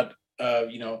lot.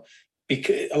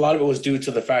 Because a lot of it was due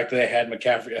to the fact that they had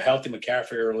McCaffrey, a healthy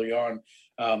McCaffrey early on.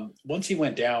 Once he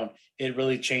went down, it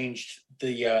really changed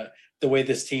the way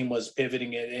this team was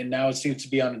pivoting it, and now it seems to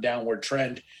be on a downward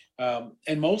trend.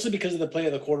 And mostly because of the play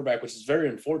of the quarterback, which is very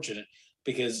unfortunate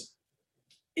because,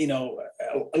 a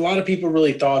lot of people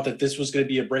really thought that this was going to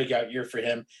be a breakout year for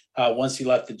him once he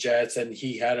left the Jets and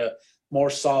he had a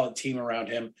more solid team around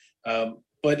him.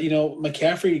 But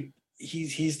McCaffrey,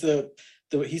 he's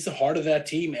the heart of that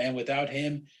team. And without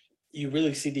him, you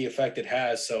really see the effect it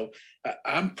has. So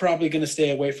I'm probably going to stay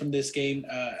away from this game.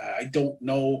 I don't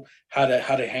know how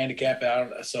to handicap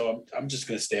out, so I'm just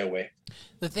going to stay away.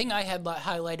 The thing I had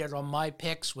highlighted on my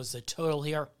picks was the total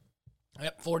here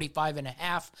at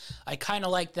 45.5. I kind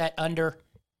of like that under,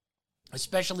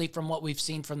 especially from what we've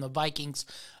seen from the Vikings,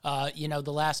 the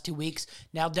last 2 weeks.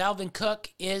 Now, Dalvin Cook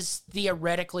is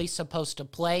theoretically supposed to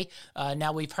play.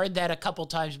 Now, we've heard that a couple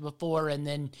times before, and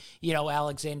then,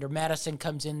 Alexander Mattison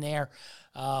comes in there.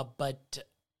 But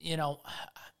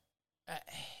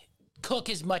Cook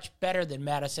is much better than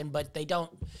Madison, but they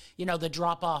don't, the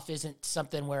drop-off isn't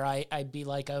something where I'd be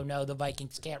like, oh, no, the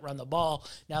Vikings can't run the ball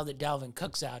now that Dalvin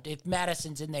Cook's out. If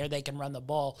Madison's in there, they can run the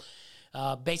ball.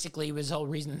 Basically, it was the whole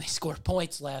reason they scored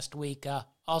points last week.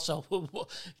 Also,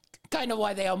 kind of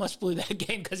why they almost blew that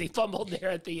game because he fumbled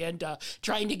there at the end,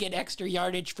 trying to get extra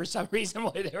yardage for some reason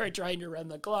while they were trying to run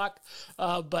the clock.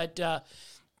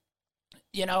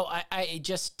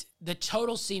 The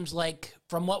total seems like,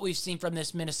 from what we've seen from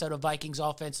this Minnesota Vikings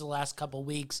offense the last couple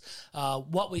weeks,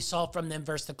 what we saw from them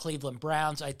versus the Cleveland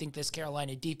Browns, I think this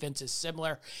Carolina defense is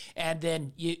similar. And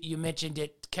then you mentioned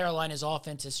it, Carolina's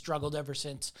offense has struggled ever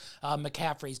since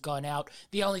McCaffrey's gone out.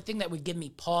 The only thing that would give me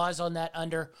pause on that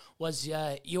under was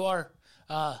you are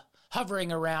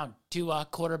hovering around to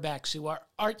quarterbacks who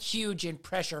aren't huge in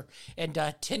pressure and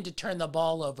tend to turn the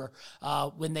ball over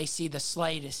when they see the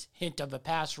slightest hint of a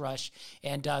pass rush.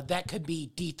 And that could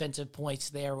be defensive points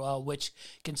there, which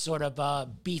can sort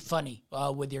of be funny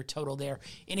with your total there.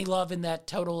 Any love in that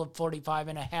total of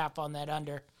 45.5 on that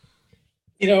under?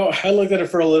 I looked at it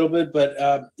for a little bit, but,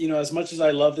 as much as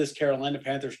I love this Carolina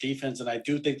Panthers defense, and I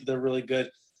do think that they're really good,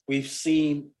 we've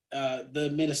seen the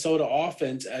Minnesota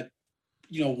offense at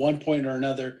one point or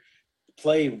another,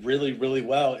 play really, really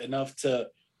well, enough to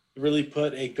really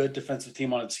put a good defensive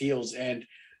team on its heels. And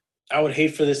I would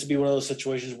hate for this to be one of those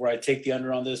situations where I take the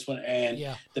under on this one and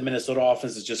Yeah. the Minnesota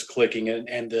offense is just clicking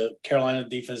and the Carolina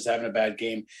defense is having a bad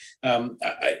game. I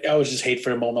would just hate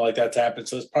for a moment like that to happen.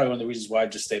 So it's probably one of the reasons why I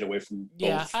just stayed away from both.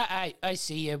 Yeah, I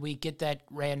see you. We get that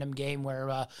random game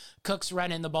where Cook's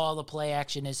running the ball, the play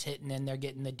action is hitting, and they're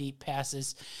getting the deep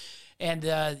passes. And,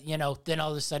 then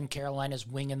all of a sudden Carolina's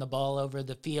winging the ball over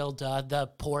the field, the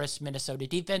porous Minnesota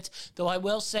defense. Though I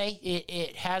will say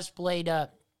it has played a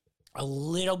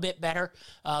little bit better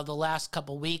the last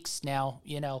couple weeks. Now,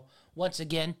 once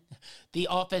again, the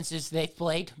offenses they've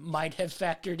played might have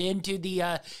factored into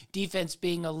the defense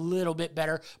being a little bit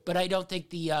better, but I don't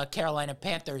think the Carolina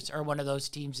Panthers are one of those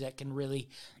teams that can really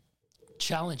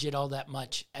challenge it all that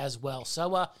much as well.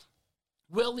 So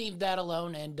we'll leave that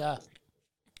alone and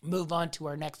move on to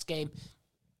our next game.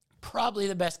 Probably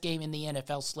the best game in the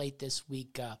NFL slate this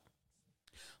week.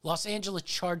 Los Angeles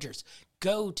Chargers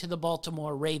go to the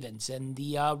Baltimore Ravens, and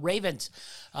the Ravens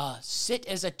sit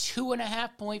as a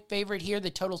 2.5-point favorite here. The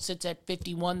total sits at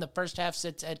 51. The first half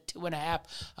sits at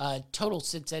 2.5. Total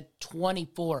sits at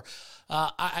 24.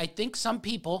 I think some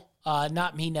people,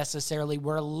 not me necessarily,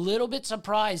 were a little bit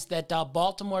surprised that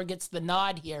Baltimore gets the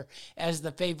nod here as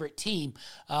the favorite team.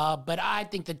 But I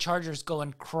think the Chargers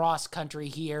going cross country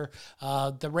here.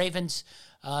 The Ravens,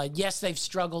 yes, they've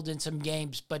struggled in some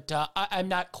games, but I'm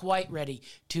not quite ready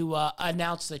to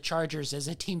announce the Chargers as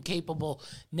a team capable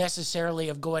necessarily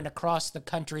of going across the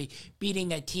country,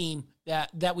 beating a team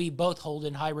that we both hold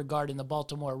in high regard in the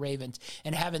Baltimore Ravens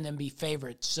and having them be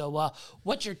favorites. So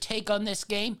what's your take on this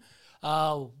game?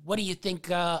 What do you think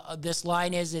this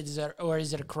line is? Or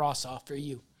is it a cross-off for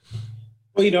you?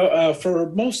 Well, for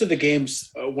most of the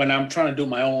games, when I'm trying to do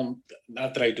my own,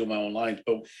 not that I do my own lines,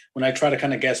 but when I try to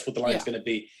kind of guess what the line's going to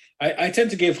be, I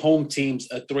tend to give home teams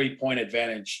a 3-point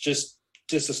advantage just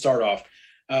to start off.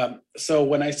 So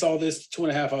when I saw this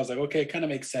 2.5, I was like, okay, it kind of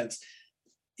makes sense.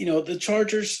 The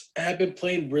Chargers have been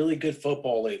playing really good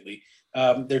football lately.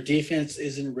 Their defense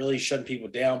isn't really shutting people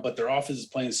down, but their offense is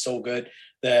playing so good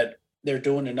that they're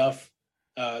doing enough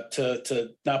to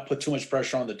not put too much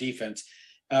pressure on the defense.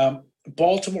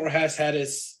 Baltimore has had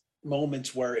its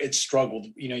moments where it struggled.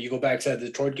 You go back to the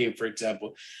Detroit game, for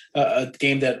example, a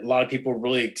game that a lot of people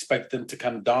really expect them to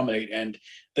kind of dominate, and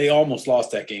they almost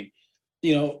lost that game.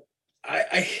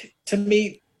 To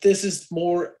me, this is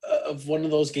more of one of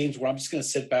those games where I'm just going to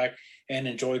sit back and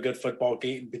enjoy a good football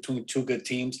game between two good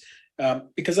teams.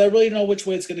 Because I really know which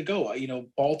way it's going to go.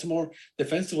 Baltimore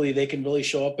defensively, they can really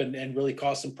show up and really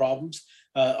cause some problems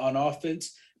on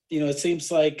offense. It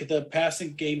seems like the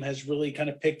passing game has really kind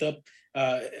of picked up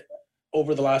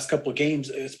over the last couple of games,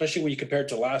 especially when you compare it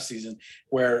to last season,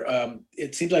 where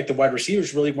it seems like the wide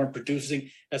receivers really weren't producing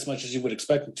as much as you would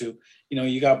expect them to.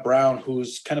 You got Brown,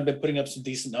 who's kind of been putting up some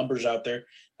decent numbers out there.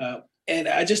 And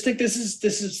I just think this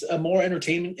is a more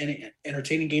entertaining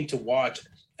game to watch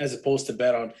as opposed to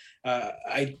bet on.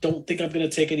 I don't think I'm going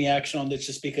to take any action on this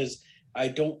just because I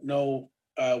don't know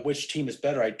which team is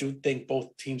better. I do think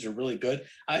both teams are really good.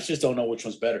 I just don't know which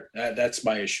one's better. That's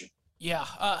my issue. Yeah,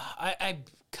 I'm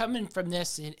coming from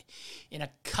this in a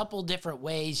couple different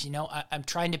ways. I'm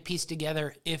trying to piece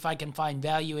together if I can find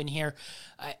value in here.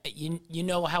 You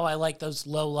know how I like those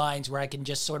low lines where I can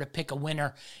just sort of pick a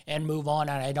winner and move on,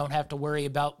 and I don't have to worry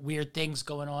about weird things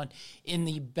going on in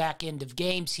the back end of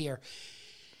games here.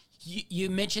 You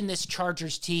mentioned this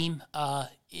Chargers team.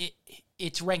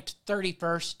 It's ranked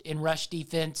 31st in rush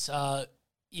defense,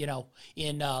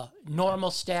 in normal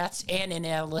stats and in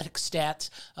analytics stats.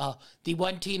 The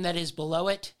one team that is below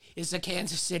it is the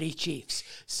Kansas City Chiefs,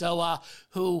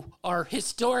 who are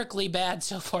historically bad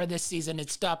so far this season at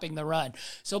stopping the run.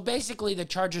 So basically, the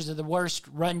Chargers are the worst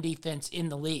run defense in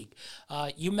the league.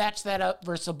 You match that up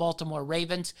versus the Baltimore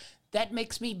Ravens. That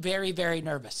makes me very, very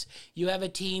nervous. You have a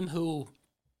team who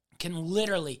can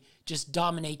literally just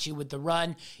dominate you with the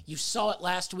run. You saw it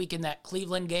last week in that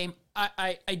Cleveland game.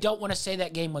 I don't want to say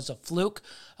that game was a fluke,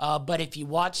 but if you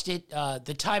watched it,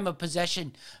 the time of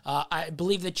possession, I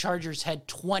believe the Chargers had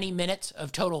 20 minutes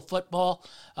of total football,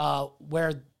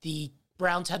 where the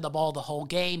Browns had the ball the whole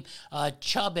game.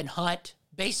 Chubb and Hunt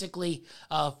basically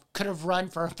could have run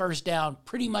for a first down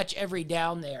pretty much every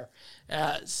down there.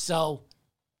 So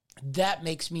that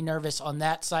makes me nervous on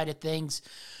that side of things.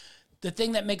 The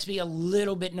thing that makes me a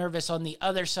little bit nervous on the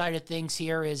other side of things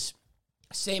here is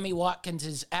Sammy Watkins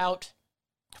is out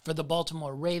for the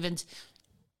Baltimore Ravens.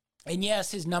 And yes,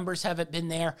 his numbers haven't been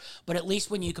there, but at least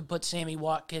when you could put Sammy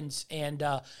Watkins and,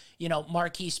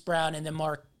 Marquise Brown and then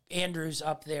Mark Andrews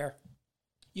up there,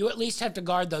 you at least have to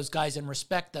guard those guys and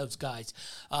respect those guys.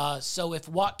 So if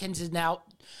Watkins is out,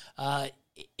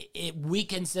 it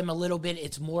weakens them a little bit.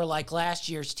 It's more like last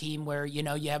year's team where, you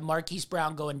have Marquise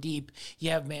Brown going deep.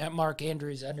 You have Mark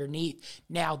Andrews underneath.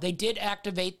 Now, they did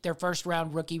activate their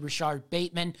first-round rookie, Rashard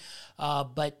Bateman,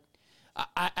 but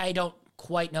I don't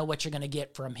quite know what you're going to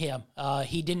get from him.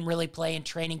 He didn't really play in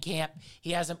training camp.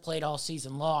 He hasn't played all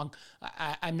season long.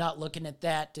 I'm not looking at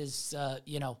that as,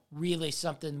 really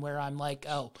something where I'm like,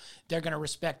 oh, they're going to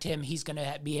respect him. He's going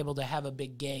to be able to have a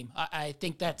big game. I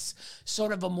think that's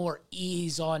sort of a more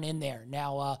ease on in there.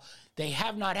 Now, they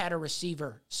have not had a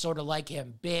receiver sort of like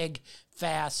him, big,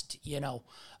 fast,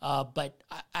 but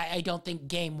I don't think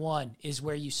game one is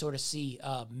where you sort of see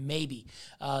maybe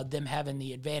them having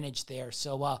the advantage there.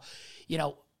 So,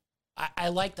 I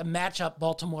like the matchup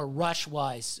Baltimore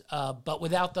rush-wise, but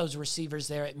without those receivers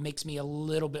there, it makes me a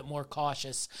little bit more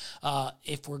cautious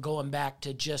if we're going back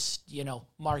to just,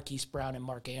 Marquise Brown and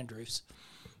Mark Andrews.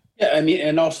 Yeah, I mean,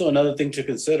 and also another thing to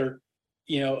consider,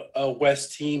 a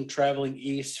West team traveling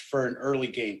east for an early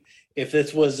game. If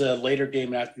this was a later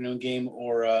game, an afternoon game,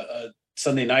 or a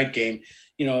Sunday night game,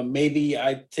 maybe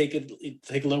I'd take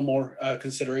a little more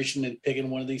consideration in picking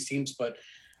one of these teams. But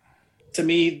to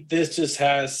me, this just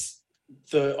has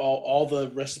all the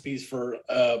recipes for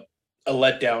a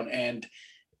letdown, and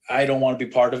I don't want to be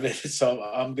part of it. So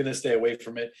I'm going to stay away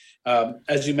from it.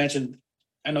 As you mentioned,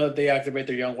 I know that they activate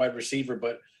their young wide receiver,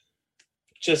 but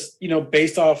just,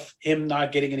 based off him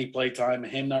not getting any play time,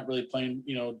 him not really playing,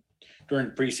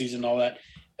 during preseason and all that,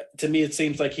 to me, it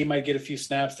seems like he might get a few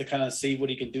snaps to kind of see what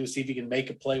he can do, see if he can make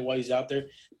a play while he's out there.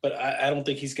 But I don't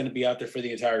think he's going to be out there for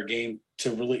the entire game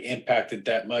to really impact it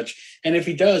that much. And if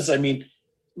he does, I mean,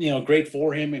 great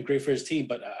for him and great for his team,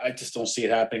 but I just don't see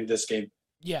it happening this game.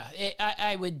 Yeah,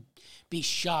 I would be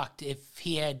shocked if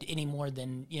he had any more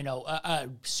than, a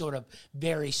sort of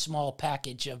very small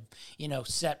package of,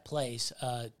 set plays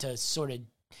to sort of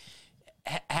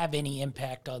have any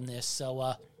impact on this.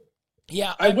 So,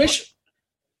 yeah. I wish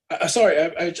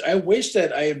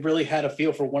that I really had a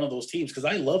feel for one of those teams, because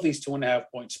I love these 2.5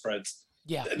 point spreads.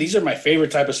 Yeah. These are my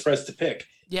favorite type of spreads to pick.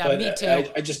 Yeah, but me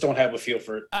too. I just don't have a feel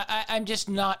for it. I'm just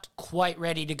not quite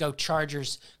ready to go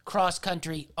Chargers cross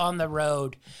country on the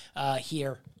road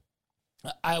here.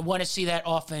 I want to see that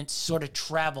offense sort of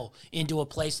travel into a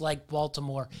place like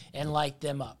Baltimore and light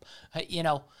them up. I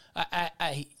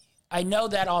know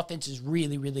that offense is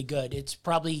really, really good. It's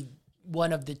probably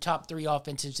one of the top 3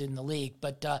 offenses in the league,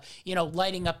 but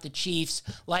lighting up the Chiefs,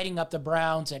 lighting up the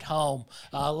Browns at home,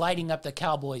 lighting up the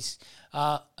Cowboys,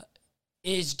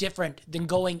 is different than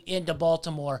going into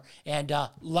Baltimore and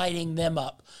lighting them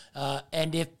up.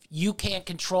 And if you can't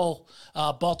control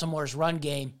Baltimore's run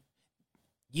game,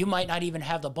 you might not even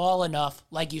have the ball enough,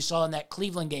 like you saw in that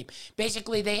Cleveland game.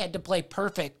 Basically, they had to play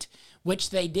perfect, which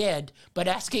they did, but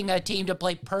asking a team to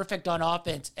play perfect on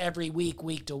offense every week,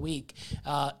 week to week,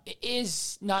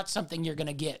 is not something you're going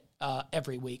to get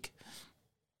every week.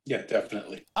 Yeah,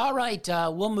 definitely. All right,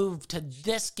 we'll move to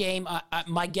this game.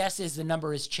 My guess is the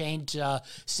number has changed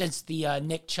since the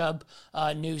Nick Chubb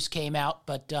news came out.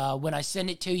 But when I send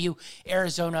it to you,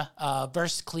 Arizona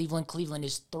versus Cleveland. Cleveland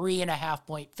is 3.5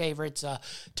 point favorites.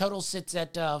 Total sits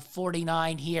at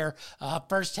 49 here.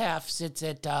 First half sits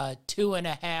at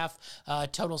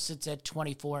 2.5. Total sits at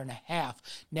 24.5.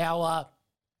 Now,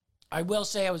 I will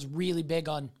say I was really big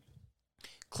on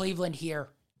Cleveland here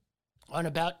on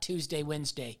about Tuesday,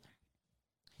 Wednesday.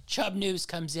 Chubb news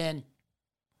comes in.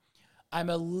 I'm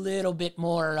a little bit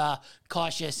more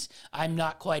cautious. I'm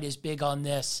not quite as big on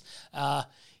this.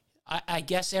 I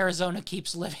guess Arizona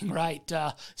keeps living right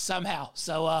somehow.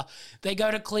 So they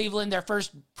go to Cleveland, their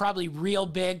first probably real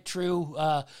big, true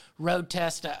road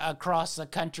test across the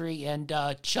country, and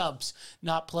Chubb's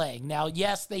not playing. Now,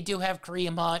 yes, they do have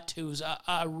Kareem Hunt, who's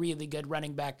a really good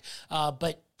running back,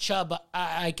 but Chubb,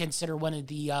 I consider one of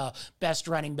the best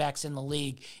running backs in the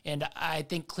league, and I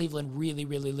think Cleveland really,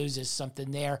 really loses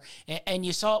something there. And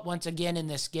you saw it once again in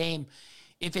this game.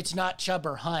 If it's not Chubb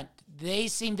or Hunt, they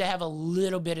seem to have a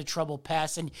little bit of trouble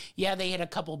passing. Yeah, they had a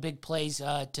couple big plays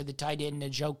to the tight end,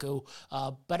 Njoku,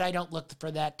 but I don't look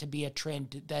for that to be a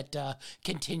trend that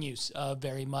continues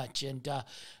very much. And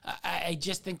I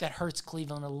just think that hurts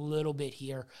Cleveland a little bit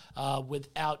here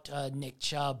without Nick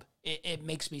Chubb. It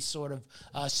makes me sort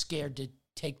of scared to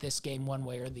take this game one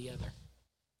way or the other.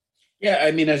 Yeah,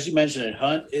 I mean, as you mentioned,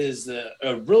 Hunt is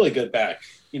a really good back.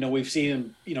 We've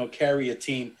seen him, carry a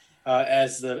team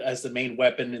as the main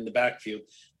weapon in the backfield.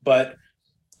 But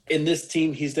in this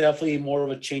team, he's definitely more of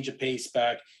a change of pace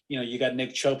back. You know, you got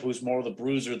Nick Chubb, who's more of the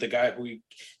bruiser, the guy who you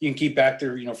can keep back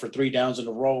there, you know, for 3 downs in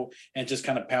a row and just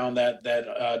kind of pound that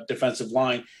defensive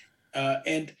line.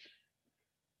 And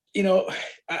you know,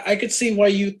 I could see why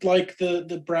you'd like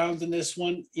the Browns in this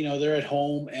one. You know, they're at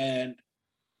home, and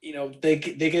you know they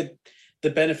get the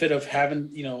benefit of having,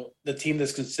 you know, the team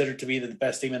that's considered to be the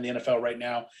best team in the NFL right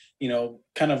now. You know,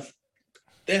 kind of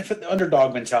they have the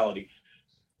underdog mentality,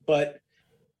 but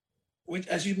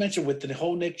as you mentioned, with the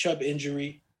whole Nick Chubb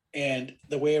injury and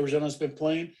the way Arizona's been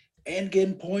playing and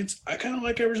getting points, I kind of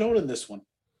like Arizona in this one.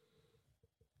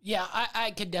 Yeah,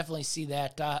 I could definitely see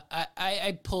that.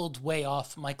 I pulled way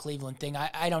off my Cleveland thing.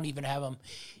 I don't even have them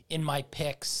in my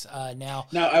picks now.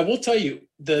 Now, I will tell you,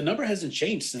 the number hasn't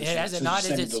changed since. It has it not?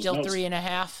 Is it still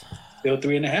 3.5? Still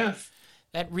 3.5.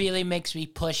 That really makes me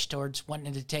push towards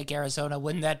wanting to take Arizona.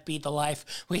 Wouldn't that be the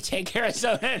life? We take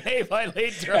Arizona and they finally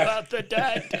throw out the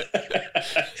dud.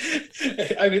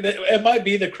 I mean, it might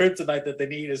be the kryptonite that they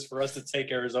need is for us to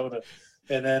take Arizona,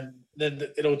 and then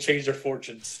it'll change their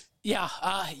fortunes. Yeah,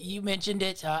 you mentioned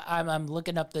it. I'm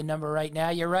looking up the number right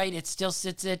now. You're right. It still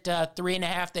sits at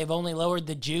 3.5. They've only lowered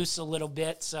the juice a little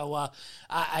bit, so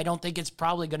I don't think it's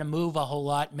probably going to move a whole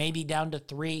lot. Maybe down to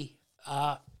 3.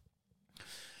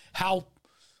 How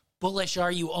bullish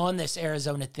are you on this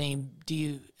Arizona theme? Do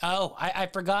you? Oh, I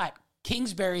forgot.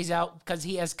 Kingsbury's out because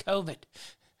he has COVID.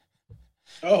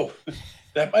 Oh,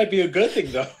 that might be a good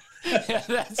thing, though. Yeah,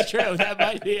 that's true. That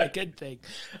might be a good thing.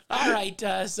 All right.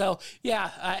 So,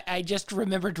 yeah, I just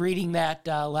remembered reading that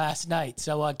last night.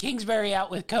 So, Kingsbury out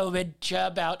with COVID,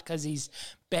 Chubb out because he's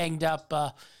banged up.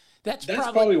 That's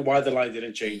probably why the line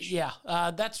didn't change. Yeah,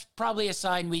 that's probably a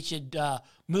sign we should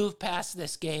move past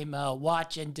this game,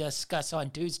 watch and discuss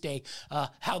on Tuesday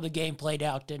how the game played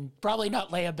out, and probably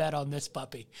not lay a bet on this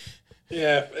puppy.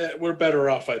 Yeah, we're better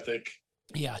off, I think.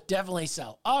 Yeah, definitely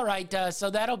so. All right, so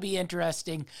that'll be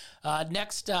interesting.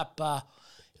 Next up,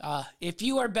 if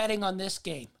you are betting on this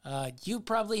game, you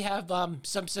probably have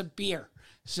some severe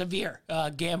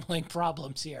gambling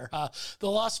problems here. The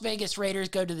Las Vegas Raiders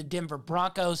go to the Denver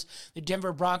Broncos. The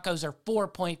Denver Broncos are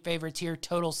 4-point favorites here.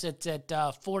 Total sits at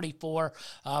 44.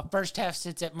 First half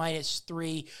sits at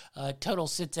 -3. Total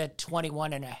sits at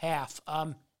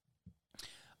 21.5.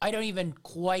 I don't even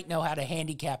quite know how to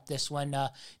handicap this one.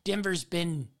 Denver's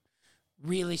been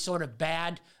really sort of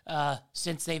bad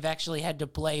since they've actually had to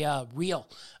play real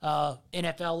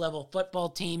NFL level football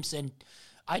teams, and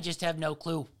I just have no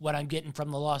clue what I'm getting from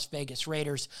the Las Vegas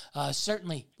Raiders.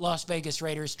 Certainly, Las Vegas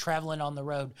Raiders traveling on the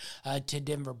road to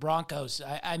Denver Broncos.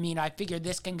 I mean, I figure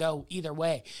this can go either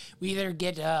way. We either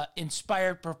get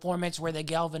inspired performance where they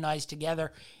galvanize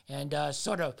together and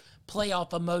sort of play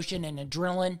off emotion and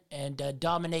adrenaline and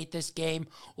dominate this game,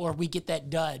 or we get that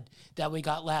dud that we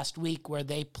got last week where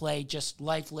they play just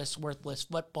lifeless, worthless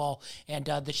football, and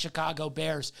the Chicago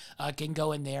Bears can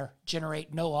go in there,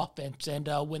 generate no offense, and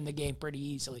win the game pretty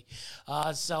easily.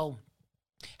 So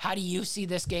how do you see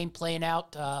this game playing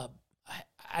out?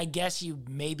 I guess you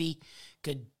maybe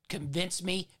could convince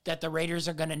me that the Raiders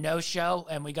are going to no-show,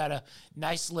 and we got a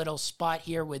nice little spot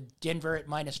here with Denver at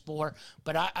 -4,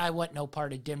 but I want no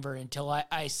part of Denver until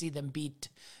I see them beat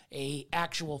a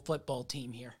actual football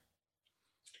team here.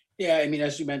 Yeah, I mean,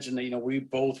 as you mentioned, you know, we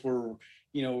both were,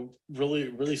 you know, really,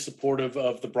 really supportive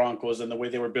of the Broncos and the way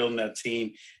they were building that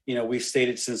team. You know, we've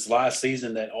stated since last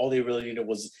season that all they really needed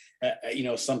was, you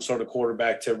know, some sort of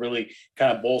quarterback to really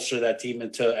kind of bolster that team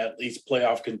into at least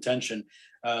playoff contention.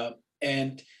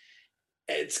 And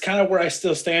it's kind of where I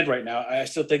still stand right now. I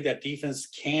still think that defense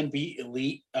can be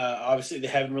elite. Obviously, they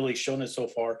haven't really shown it so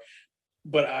far,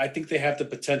 but I think they have the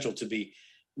potential to be.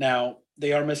 Now,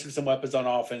 they are missing some weapons on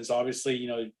offense. Obviously, you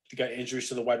know, you got injuries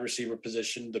to the wide receiver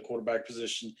position, the quarterback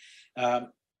position. And,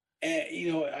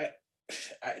 you know,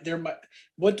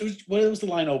 what was the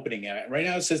line opening at? Right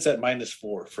now it sits at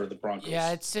 -4 for the Broncos.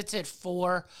 Yeah, it sits at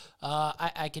 4.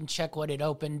 I can check what it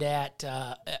opened at.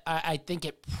 I think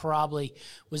it probably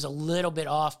was a little bit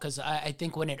off because I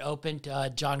think when it opened,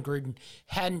 John Gruden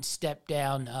hadn't stepped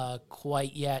down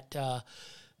quite yet.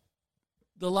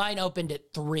 The line opened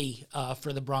at 3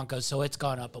 for the Broncos, so it's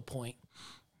gone up a point.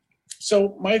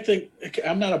 So my thing,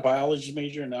 I'm not a biology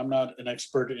major and I'm not an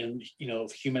expert in, you know,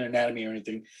 human anatomy or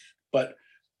anything, but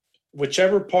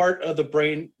whichever part of the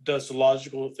brain does the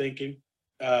logical thinking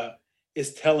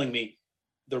is telling me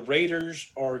the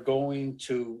Raiders are going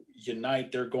to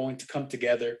unite. They're going to come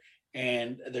together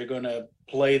and they're going to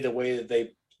play the way that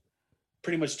they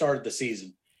pretty much started the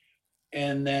season.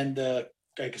 And then the,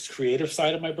 I guess, creative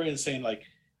side of my brain is saying, like,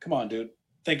 come on, dude,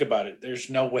 think about it. There's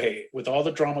no way with all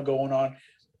the drama going on.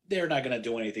 they're not going to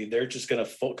do anything. They're just going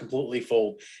to completely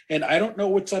fold. And I don't know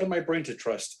which side of my brain to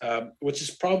trust, which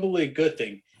is probably a good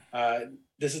thing.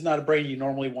 This is not a brain you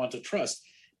normally want to trust.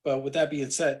 But with that being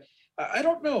said, I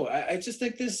don't know. I just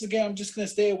think this is a game I'm just going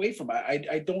to stay away from.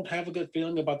 I don't have a good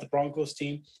feeling about the Broncos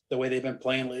team, the way they've been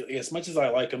playing lately. As much as I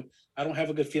like them, I don't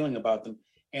have a good feeling about them.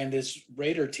 And this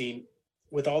Raider team,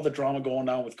 with all the drama going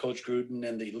on with Coach Gruden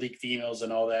and the leaked emails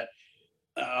and all that,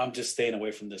 I'm just staying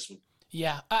away from this one.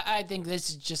 Yeah, I think this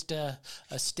is just a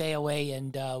stay away,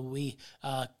 and we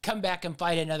come back and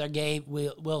fight another game.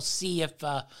 We'll see if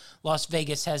Las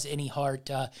Vegas has any heart.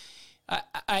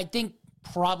 I think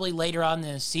probably later on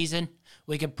in the season,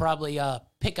 we could probably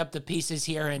pick up the pieces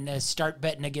here and start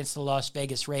betting against the Las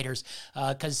Vegas Raiders,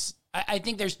 because I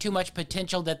think there's too much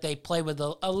potential that they play with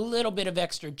a little bit of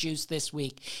extra juice this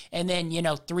week. And then,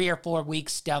 3 or 4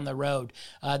 weeks down the road,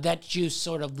 that juice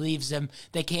sort of leaves them.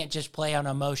 They can't just play on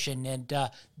emotion. And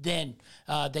then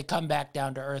they come back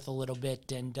down to earth a little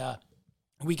bit, and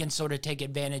we can sort of take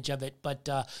advantage of it. But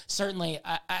certainly,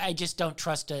 I just don't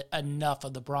trust enough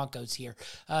of the Broncos here.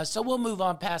 So we'll move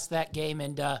on past that game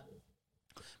and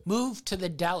move to the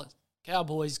Dallas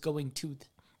Cowboys going to the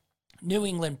New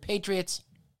England Patriots.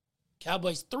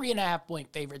 Cowboys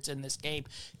 3.5-point favorites in this game.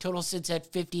 Total sits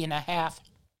at 50.5.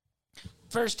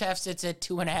 First half sits at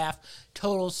 2.5.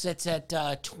 Total sits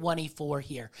at 24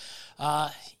 here.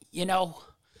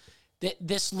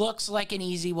 This looks like an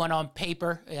easy one on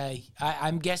paper.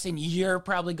 I'm guessing you're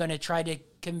probably going to try to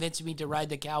convince me to ride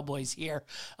the Cowboys here,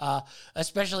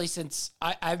 especially since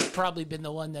I've probably been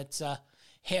the one that's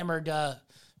hammered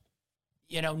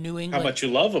New England. How much you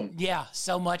love them. Yeah,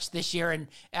 so much this year, and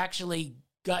actually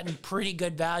gotten pretty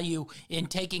good value in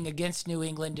taking against New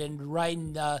England and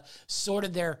riding sort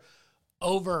of their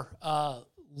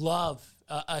love,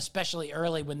 especially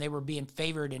early when they were being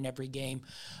favored in every game.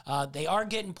 They are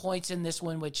getting points in this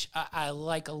one, which I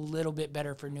like a little bit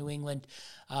better for New England.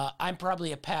 I'm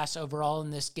probably a pass overall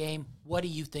in this game. What do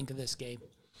you think of this game?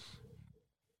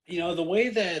 The way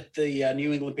that the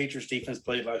New England Patriots defense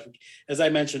played last week, as I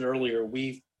mentioned earlier,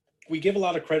 we give a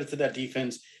lot of credit to that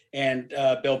defense and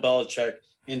Bill Belichick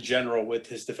in general with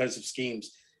his defensive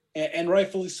schemes, and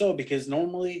rightfully so, because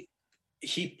normally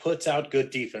he puts out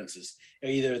good defenses.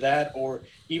 Either that, or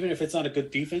even if it's not a good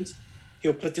defense,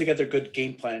 he'll put together a good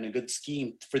game plan and a good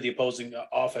scheme for the opposing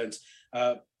offense.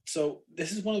 So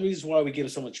this is one of the reasons why we give him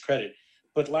so much credit.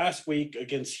 But last week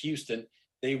against Houston,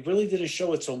 they really didn't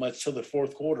show it so much till the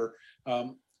fourth quarter.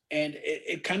 And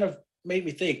it kind of made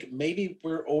me think maybe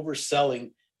we're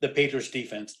overselling the Patriots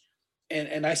defense.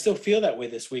 And I still feel that way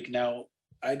this week. Now,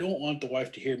 I don't want the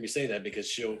wife to hear me say that because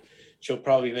she'll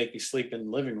probably make me sleep in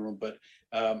the living room. But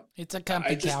it's a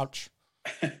comfy couch.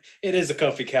 It is a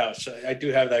comfy couch. I do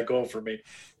have that going for me.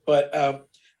 But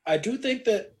I do think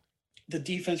that the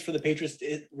defense for the Patriots,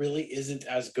 it really isn't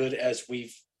as good as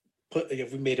we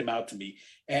made him out to be.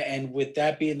 And with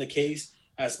that being the case,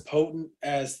 as potent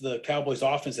as the Cowboys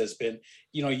offense has been,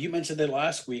 you mentioned it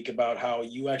last week about how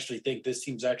you actually think this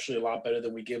team's actually a lot better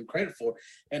than we give them credit for.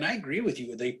 And I agree with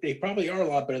you. They probably are a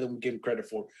lot better than we give them credit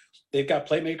for. They've got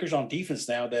playmakers on defense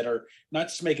now that are not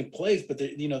just making plays, but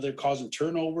they're causing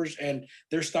turnovers and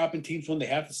they're stopping teams when they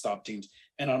have to stop teams.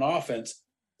 And on offense,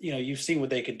 you've seen what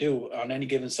they could do on any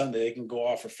given Sunday. They can go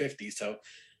off for 50. So,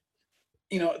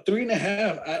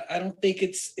 3.5, I don't think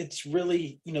it's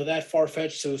really, that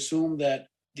far-fetched to assume that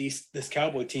this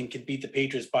Cowboy team can beat the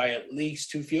Patriots by at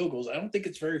least 2 field goals. I don't think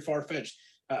it's very far-fetched.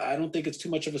 I don't think it's too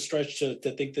much of a stretch to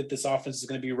think that this offense is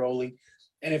going to be rolling.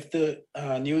 And if the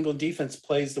New England defense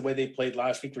plays the way they played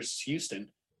last week versus Houston,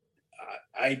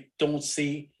 I don't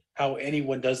see how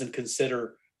anyone doesn't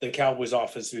consider the Cowboys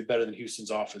offense to be better than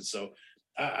Houston's offense. So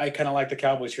I kind of like the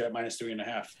Cowboys here at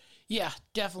 -3.5. Yeah,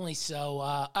 definitely so.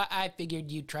 I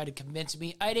figured you'd try to convince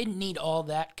me. I didn't need all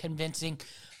that convincing,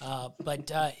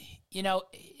 but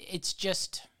it's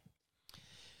just...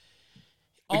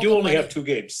 We do only have 2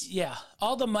 games. Yeah,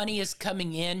 all the money is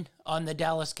coming in on the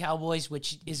Dallas Cowboys,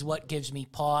 which is what gives me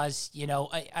pause.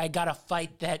 I got to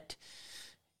fight that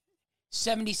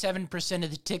 77%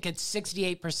 of the tickets,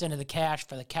 68% of the cash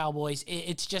for the Cowboys.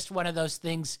 It's just one of those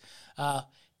things.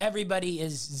 Everybody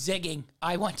is zigging.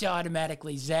 I want to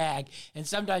automatically zag. And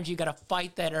sometimes you got to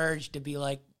fight that urge to be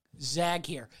like, zag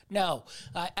here. No.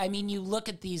 I mean, you look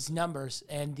at these numbers,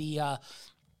 and the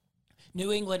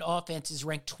New England offense is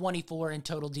ranked 24 in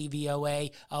total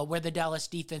DVOA, where the Dallas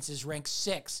defense is ranked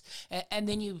 6. And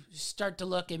then you start to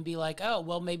look and be like, oh,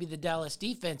 well, maybe the Dallas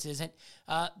defense isn't.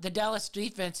 The Dallas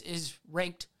defense is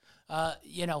ranked,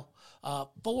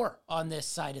 4 on this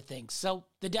side of things. So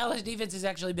the Dallas defense has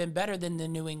actually been better than the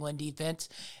New England defense.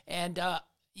 And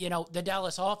the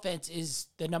Dallas offense is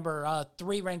the number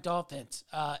 3 ranked offense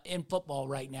in football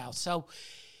right now. So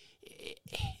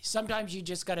sometimes you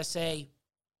just got to say,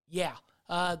 yeah,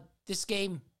 this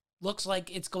game looks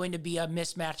like it's going to be a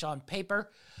mismatch on paper.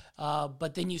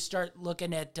 But then you start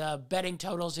looking at betting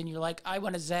totals and you're like, I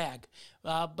want to zag.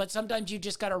 But sometimes you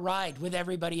just got to ride with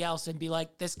everybody else and be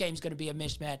like, this game's going to be a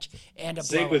mismatch and a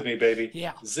zig blowout. with me, baby.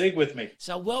 Yeah. Zig with me.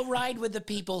 So we'll ride with the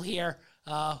people here.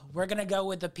 We're going to go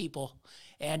with the people.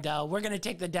 And we're going to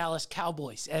take the Dallas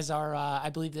Cowboys as our, I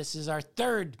believe this is our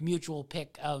 3rd mutual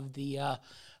pick of the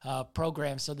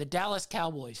program. So the Dallas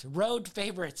Cowboys, road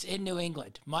favorites in New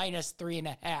England,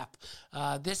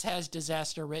 -3.5. This has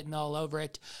disaster written all over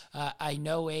it. I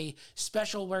know a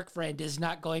special work friend is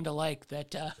not going to like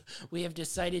that we have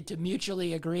decided to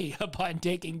mutually agree upon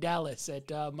taking Dallas at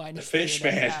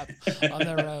 -3.5 on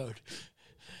the road.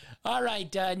 All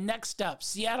right, next up,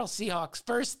 Seattle Seahawks.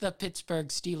 First, the Pittsburgh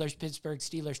Steelers.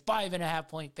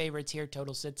 5.5-point favorites here.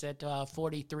 Total sits at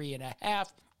 43.5.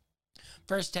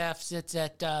 First half sits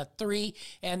at 3,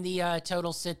 and the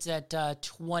total sits at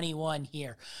 21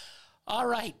 here. All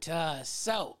right,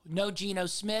 so no Geno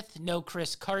Smith, no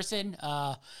Chris Carson.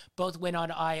 Both went on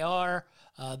IR.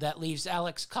 That leaves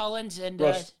Alex Collins and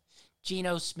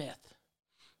Geno Smith.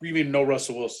 You mean no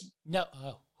Russell Wilson? No,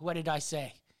 what did I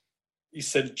say? You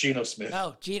said Geno Smith.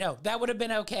 No, Geno. That would have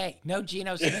been okay. No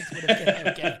Geno Smith would have been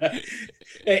okay.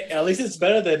 Hey, at least it's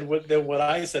better than what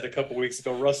I said a couple weeks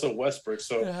ago, Russell Westbrook.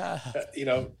 So,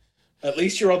 at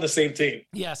least you're on the same team.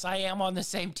 Yes, I am on the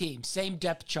same team. Same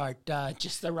depth chart.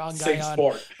 Just the wrong guy same on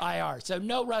sport. IR. So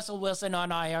no Russell Wilson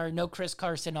on IR. No Chris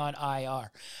Carson on IR.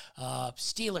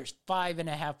 Steelers,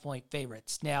 5.5-point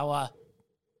favorites. Now,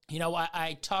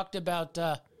 I talked about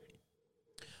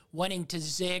wanting to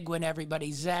zig when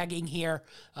everybody's zagging here,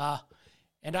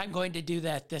 and I'm going to do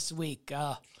that this week.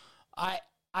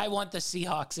 I want the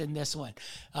Seahawks in this one.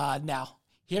 Now,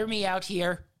 hear me out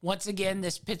here. Once again,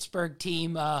 this Pittsburgh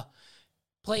team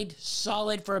played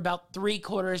solid for about 3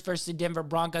 quarters versus the Denver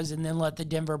Broncos and then let the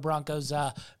Denver Broncos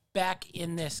back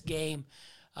in this game.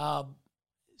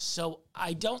 So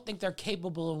I don't think they're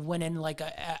capable of winning like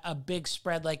a big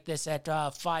spread like this at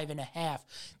 5.5.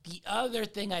 The other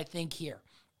thing I think here,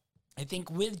 I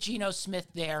think with Geno Smith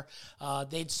there,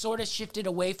 they'd sort of shifted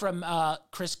away from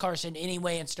Chris Carson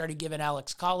anyway and started giving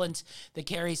Alex Collins the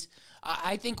carries.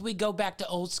 I think we go back to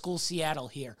old school Seattle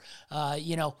here.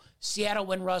 Seattle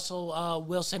when Russell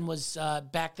Wilson was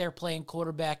back there playing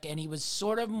quarterback, and he was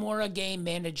sort of more a game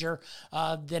manager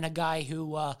than a guy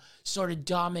who sort of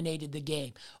dominated the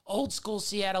game. Old school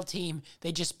Seattle team,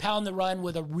 they just pound the run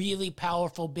with a really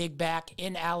powerful big back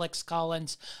in Alex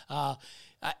Collins.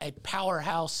 A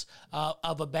powerhouse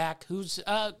of a back who's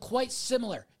quite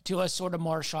similar to a sort of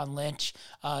Marshawn Lynch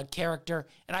character.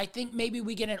 And I think maybe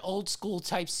we get an old school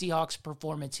type Seahawks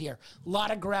performance here. A lot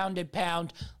of ground and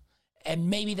pound, and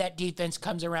maybe that defense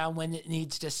comes around when it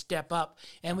needs to step up,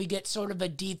 and we get sort of a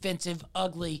defensive,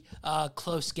 ugly,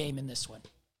 close game in this one.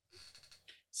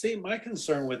 See, my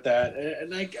concern with that,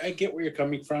 and I get where you're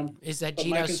coming from, is that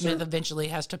Geno Smith eventually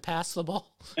has to pass the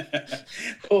ball.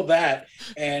 Well, that,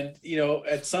 and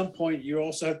at some point you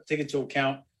also have to take into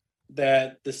account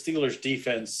that the Steelers'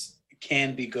 defense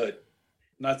can be good.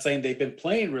 I'm not saying they've been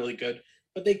playing really good,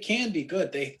 but they can be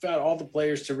good. They've got all the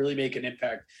players to really make an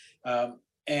impact,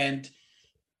 and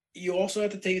you also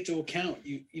have to take into account.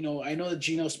 I know that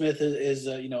Geno Smith is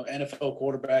a NFL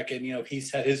quarterback, and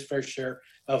he's had his fair share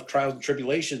of trials and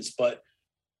tribulations. But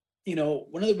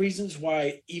one of the reasons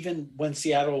why, even when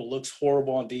Seattle looks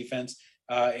horrible on defense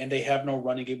and they have no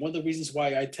running game, one of the reasons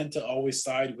why I tend to always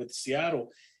side with Seattle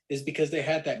is because they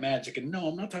had that magic. And no,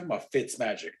 I'm not talking about Fitz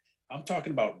magic. I'm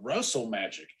talking about Russell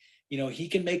magic. He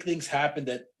can make things happen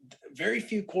that very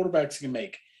few quarterbacks can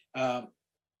make.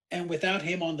 And without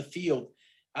him on the field,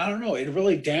 I don't know. It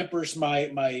really dampers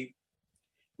my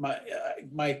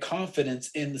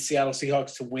confidence in the Seattle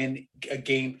Seahawks to win a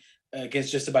game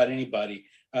against just about anybody.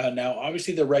 Now,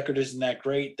 obviously, their record isn't that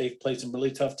great. They've played some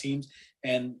really tough teams,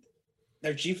 and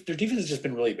their defense has just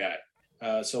been really bad.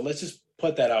 So let's just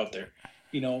put that out there.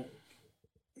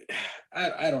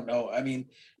 I don't know. I mean,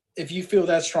 if you feel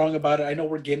that strong about it, I know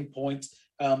we're getting points.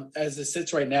 As it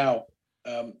sits right now,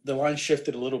 the line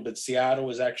shifted a little bit. Seattle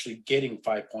is actually getting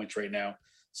 5 points right now.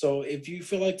 So if you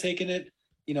feel like taking it,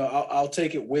 I'll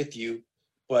take it with you.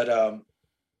 But I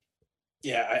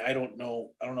don't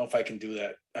know. I don't know if I can do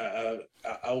that.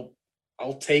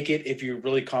 I'll take it if you're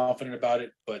really confident about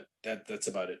it, but that's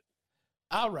about it.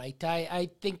 All right, I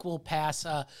think we'll pass.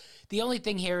 The only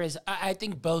thing here is I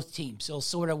think both teams will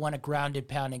sort of want to ground and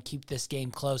pound and keep this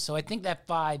game close. So I think that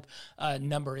 5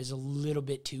 number is a little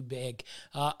bit too big.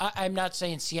 I'm not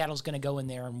saying Seattle's going to go in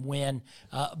there and win,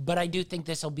 but I do think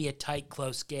this will be a tight,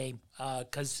 close game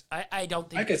because I don't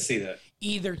think I could see that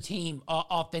either team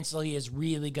offensively is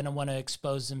really going to want to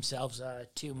expose themselves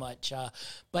too much.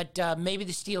 But maybe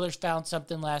the Steelers found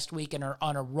something last week and are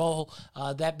on a roll.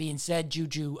 That being said,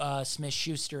 Juju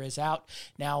Smith-Schuster is out.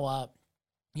 Now,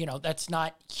 that's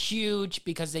not huge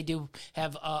because they do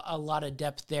have a lot of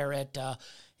depth there at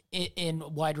in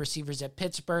wide receivers at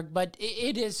Pittsburgh, but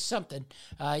it is something.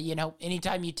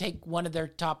 Anytime you take one of their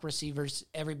top receivers,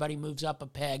 everybody moves up a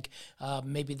peg.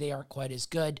 Maybe they aren't quite as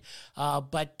good,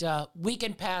 but we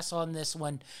can pass on this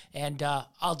one, and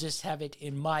I'll just have it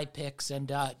in my picks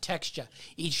and text you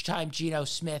each time Geno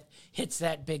Smith hits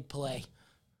that big play.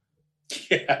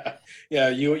 Yeah,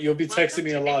 you'll be texting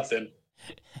me a lot then.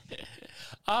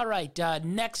 All right,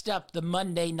 next up, the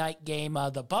Monday night game.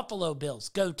 The Buffalo Bills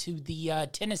go to the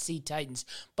Tennessee Titans.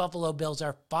 Buffalo Bills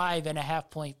are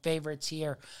 5.5-point favorites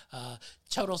here.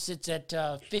 Total sits at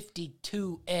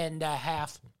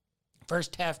 52.5.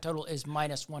 First half total is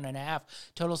 -1.5.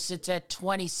 Total sits at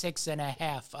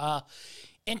 26.5.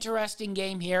 Interesting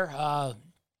game here.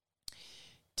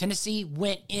 Tennessee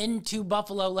went into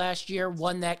Buffalo last year,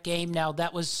 won that game. Now,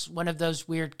 that was one of those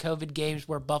weird COVID games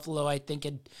where Buffalo, I think,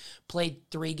 had played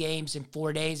 3 games in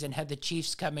 4 days and had the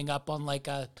Chiefs coming up on like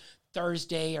a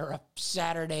Thursday or a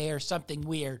Saturday or something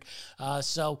weird.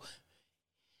 So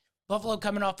Buffalo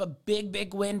coming off a big,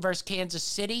 big win versus Kansas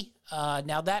City.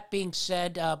 Now, that being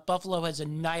said, Buffalo has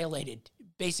annihilated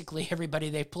basically everybody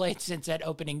they've played since that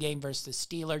opening game versus the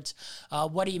Steelers.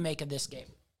 What do you make of this game?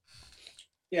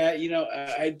 Yeah,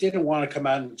 I didn't want to come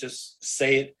out and just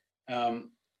say it.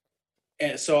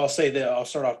 And so I'll say that I'll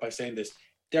start off by saying this.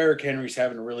 Derrick Henry's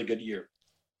having a really good year.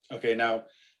 Okay, now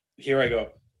here I go.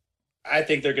 I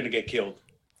think they're going to get killed.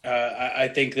 I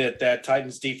think that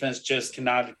Titans defense just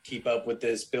cannot keep up with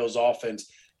this Bills offense.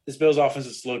 This Bills offense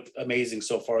has looked amazing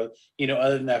so far,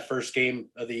 other than that first game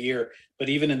of the year. But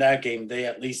even in that game, they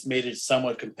at least made it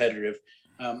somewhat competitive.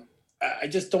 I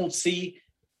just don't see,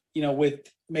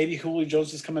 with maybe Julio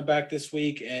Jones is coming back this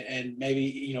week and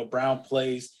maybe, Brown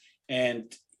plays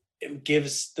and it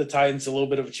gives the Titans a little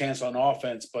bit of a chance on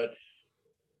offense. But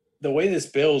the way this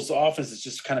Bills offense has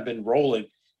just kind of been rolling,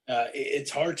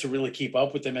 it's hard to really keep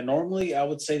up with them. And normally I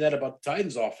would say that about the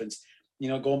Titans offense,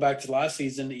 going back to last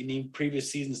season, even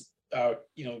previous seasons,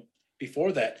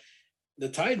 before that, the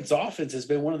Titans offense has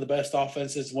been one of the best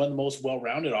offenses, one of the most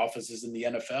well-rounded offenses in the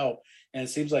NFL. And it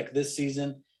seems like this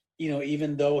season,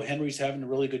 even though Henry's having a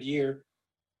really good year,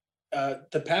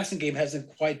 the passing game hasn't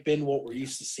quite been what we're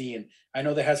used to seeing. I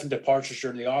know they had some departures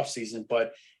during the offseason,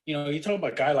 but, you talk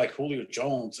about a guy like Julio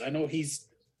Jones. I know he's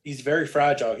very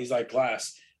fragile. He's like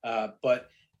glass. But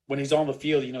when he's on the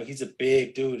field, he's a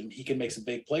big dude and he can make some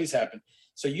big plays happen.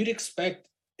 So you'd expect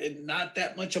not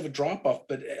that much of a drop-off.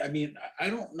 But, I mean, I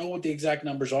don't know what the exact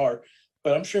numbers are,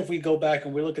 but I'm sure if we go back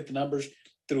and we look at the numbers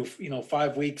through,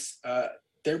 5 weeks,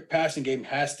 their passing game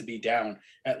has to be down,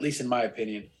 at least in my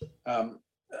opinion.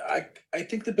 I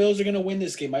think the Bills are going to win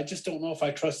this game. I just don't know if I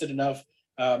trust it enough.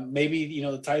 Maybe,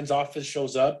 the Titans offense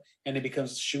shows up and it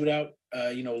becomes a shootout.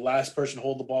 Last person to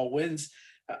hold the ball wins.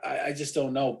 I just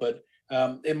don't know. But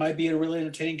it might be a really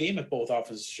entertaining game if both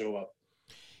offenses show up.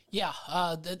 Yeah,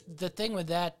 the thing with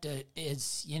that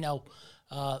is,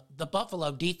 the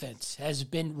Buffalo defense has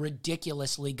been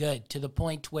ridiculously good to the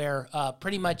point where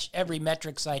pretty much every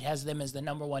metric site has them as the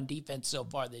number 1 defense so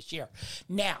far this year.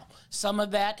 Now, some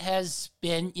of that has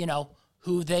been,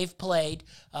 who they've played,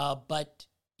 but,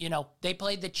 they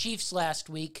played the Chiefs last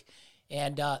week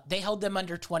and they held them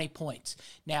under 20 points.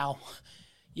 Now,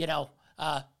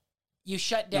 you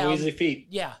shut down. No easy feat.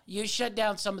 Yeah, you shut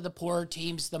down some of the poorer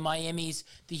teams, the Miamis,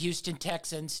 the Houston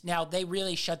Texans. Now, they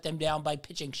really shut them down by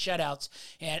pitching shutouts,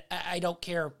 and I don't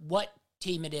care what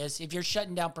team it is. If you're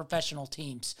shutting down professional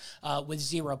teams with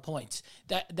 0 points,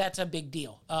 that's a big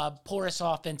deal. Porous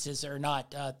offenses or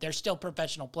not, they're still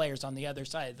professional players on the other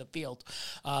side of the field.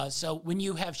 So when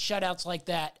you have shutouts like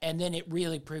that, and then it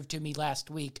really proved to me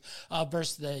last week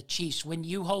versus the Chiefs, when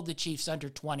you hold the Chiefs under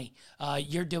 20,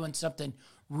 you're doing something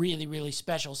really, really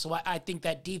special. So I think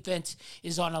that defense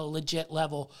is on a legit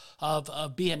level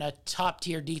of being a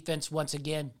top-tier defense once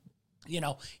again.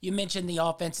 You mentioned the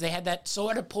offense. They had that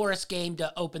sort of porous game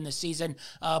to open the season,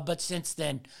 but since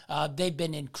then, they've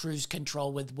been in cruise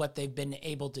control with what they've been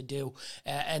able to do.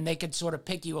 And they can sort of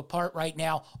pick you apart right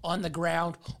now on the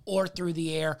ground or through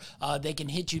the air. They can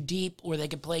hit you deep, or they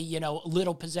can play, a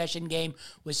little possession game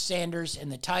with Sanders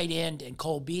and the tight end and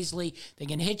Cole Beasley. They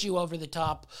can hit you over the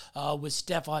top with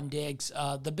Stephon Diggs.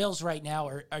 The Bills right now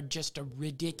are just a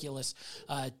ridiculous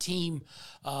team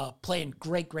playing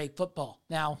great football.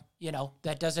 Now,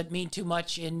 that doesn't mean too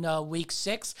much in week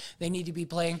 6. They need to be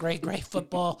playing great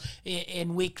football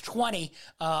in week 20.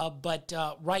 But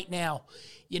right now,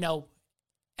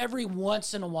 every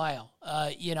once in a while,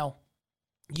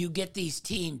 you get these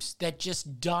teams that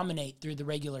just dominate through the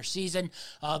regular season.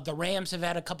 The Rams have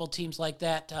had a couple teams like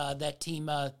that. That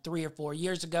team 3 or 4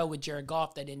 years ago with Jared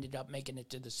Goff that ended up making it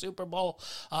to the Super Bowl.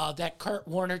 That Kurt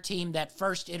Warner team, that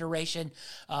first iteration,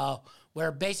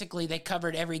 where basically they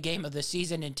covered every game of the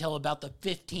season until about the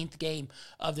 15th game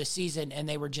of the season, and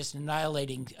they were just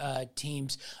annihilating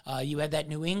teams. You had that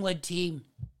New England team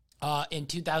in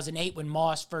 2008 when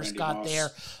Moss first Randy got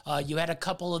Moss. there. You had a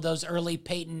couple of those early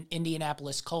Peyton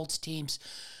Indianapolis Colts teams.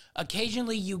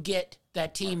 Occasionally you get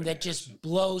that team that just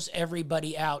blows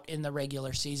everybody out in the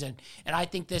regular season. And I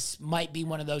think this might be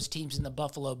one of those teams in the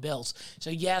Buffalo Bills. So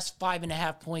yes,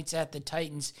 5.5 points at the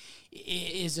Titans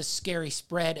is a scary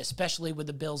spread, especially with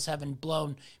the Bills having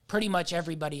blown pretty much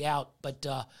everybody out. But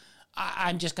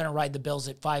I'm just going to ride the Bills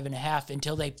at 5.5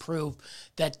 until they prove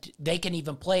that they can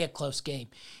even play a close game.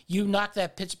 You knock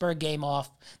that Pittsburgh game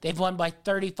off. They've won by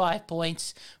 35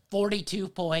 points, 42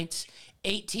 points,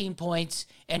 18 points,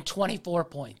 and 24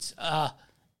 points.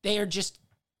 They are just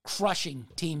crushing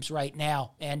teams right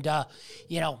now. And,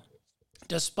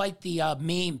 despite the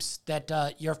memes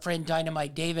that your friend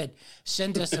Dynamite David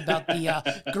sends us about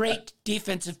the great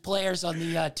defensive players on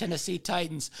the Tennessee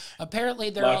Titans,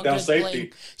 apparently they're all just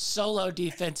playing solo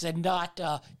defense and not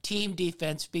team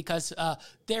defense because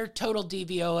their total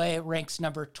DVOA ranks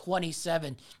number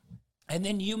 27. And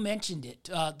then you mentioned it.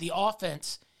 The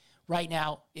offense right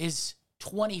now is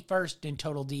 21st in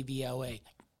total DVOA.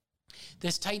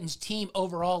 This Titans team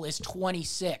overall is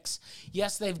 26.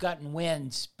 Yes, they've gotten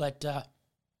wins, but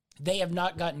they have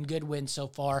not gotten good wins so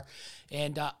far.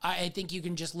 And I think you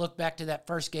can just look back to that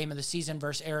first game of the season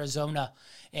versus Arizona,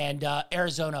 and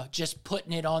Arizona just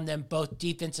putting it on them both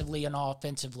defensively and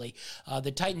offensively.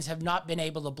 The Titans have not been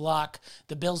able to block.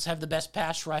 The Bills have the best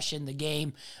pass rush in the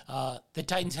game. The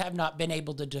Titans have not been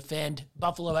able to defend.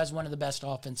 Buffalo has one of the best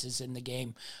offenses in the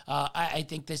game. I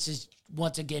think this is,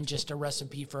 once again, just a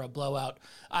recipe for a blowout.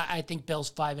 I think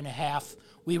Bills 5.5.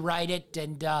 We ride it,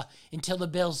 and until the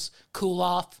Bills cool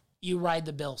off, you ride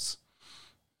the Bills.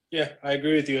 Yeah, I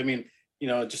agree with you. I mean,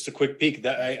 just a quick peek.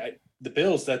 That the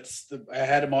Bills. I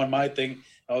had them on my thing.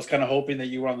 I was kind of hoping that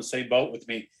you were on the same boat with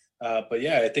me. But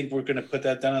yeah, I think we're going to put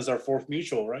that down as our fourth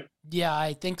mutual, right? Yeah,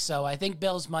 I think so. I think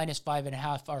Bills minus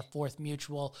 5.5, our fourth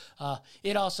mutual.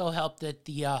 It also helped that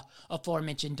the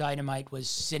aforementioned Dynamite was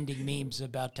sending memes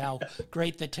about how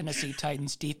great the Tennessee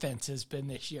Titans defense has been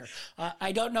this year.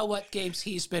 I don't know what games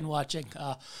he's been watching,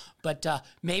 but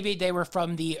maybe they were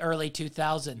from the early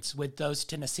 2000s with those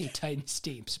Tennessee Titans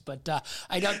teams. But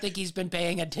I don't think he's been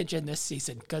paying attention this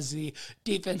season because the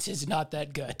defense is not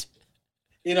that good.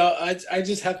 I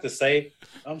just have to say,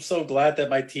 I'm so glad that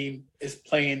my team is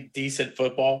playing decent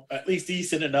football, at least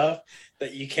decent enough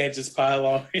that you can't just pile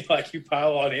on me like you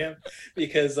pile on him,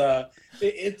 because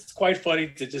it's quite funny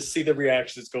to just see the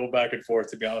reactions go back and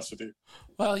forth, to be honest with you.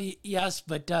 Well, yes,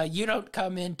 but you don't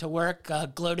come into work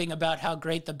gloating about how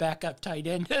great the backup tight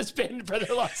end has been for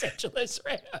the Los Angeles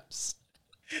Rams.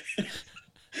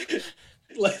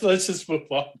 Let's just move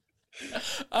on.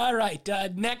 All right,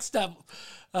 next up.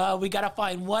 We got to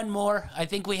find one more. I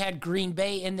think we had Green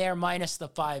Bay in there minus the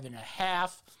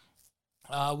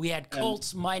 5.5. We had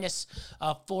Colts minus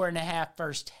 4.5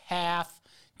 first half.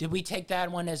 Did we take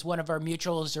that one as one of our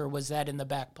mutuals, or was that in the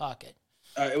back pocket?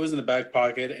 It was in the back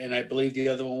pocket, and I believe the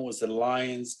other one was the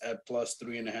Lions at plus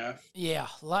 3.5. Yeah,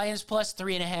 Lions plus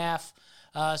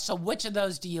 3.5. So which of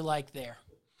those do you like there?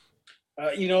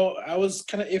 I was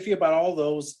kind of iffy about all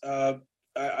those.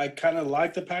 I kind of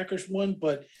like the Packers one,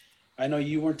 but I know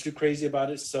you weren't too crazy about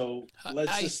it, so I'll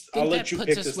let you pick this last one. That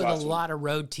puts us with a lot of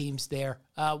road teams there.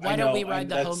 Why don't we ride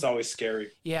the home? That's always scary.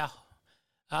 Yeah.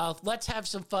 Let's have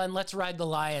some fun. Let's ride the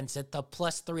Lions at the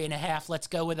plus 3.5. Let's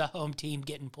go with a home team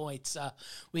getting points.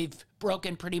 We've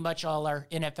broken pretty much all our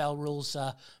NFL rules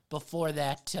before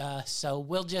that, so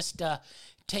we'll just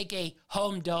take a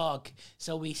home dog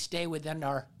so we stay within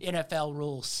our NFL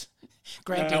rules.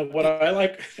 Granted, what I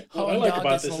like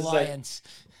about this is Lions.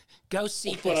 Go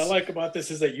see what I like about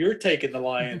this is that you're taking the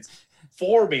Lions.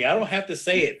 for me. I don't have to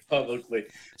say it publicly.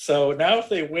 So now if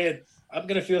they win, I'm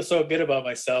going to feel so good about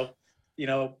myself, you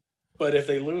know, but if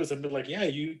they lose, I'm like, yeah,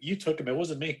 you took him. It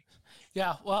wasn't me.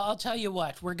 Yeah, well, I'll tell you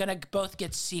what. We're going to both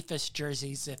get Cephas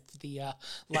jerseys if the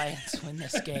Lions win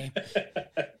this game.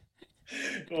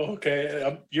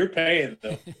 Okay, you're paying,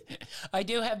 though. I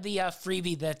do have the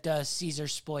freebie that Caesar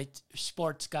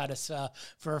Sports got us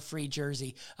for a free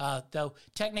jersey. Though,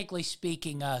 technically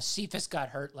speaking, Cephas got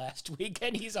hurt last week,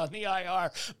 and he's on the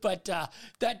IR. But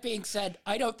that being said,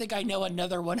 I don't think I know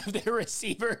another one of their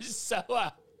receivers. So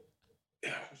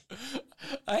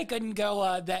I couldn't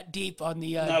go that deep on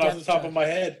the not off the top of my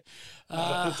head.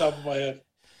 Off the top of my head.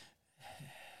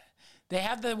 They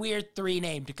have the weird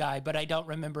 3-named guy, but I don't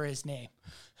remember his name.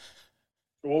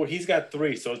 Well, he's got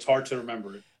 3, so it's hard to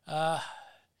remember it.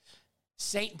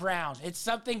 St. Brown. It's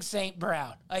something St.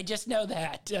 Brown. I just know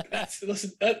that.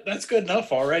 That's good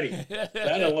enough already.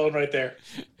 That alone right there.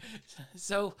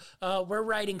 So we're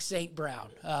writing St. Brown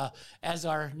as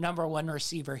our number 1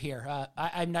 receiver here.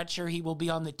 I'm not sure he will be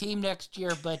on the team next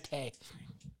year, but hey.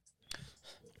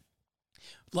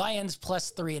 Lions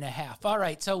plus 3.5. All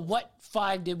right, so what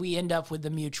 5 did we end up with the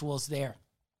mutuals there?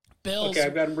 Bills. Okay,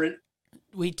 I've got them written.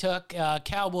 We took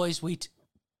Cowboys. We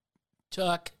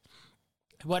took.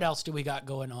 What else do we got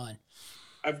going on?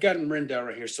 I've got them written down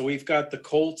right here. So we've got the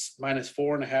Colts minus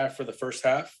 4.5 for the first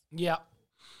half. Yeah.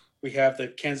 We have the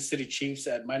Kansas City Chiefs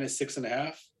at minus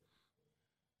 6.5.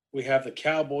 We have the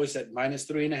Cowboys at minus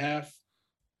 3.5.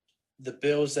 The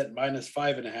Bills at minus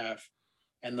 5.5.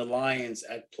 And the Lions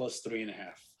at plus 3.5.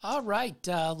 All right,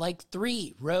 like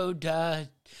 3 road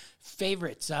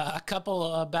favorites, a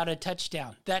couple about a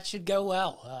touchdown. That should go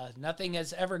well. Nothing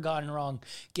has ever gone wrong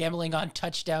gambling on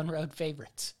touchdown road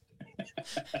favorites.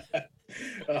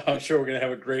 I'm sure we're going to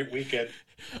have a great weekend.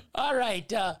 All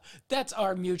right, that's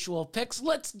our mutual picks.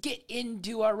 Let's get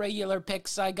into our regular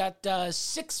picks. I got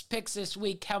 6 picks this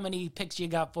week. How many picks you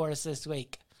got for us this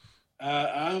week?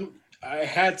 I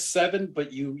had 7,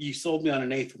 but you sold me on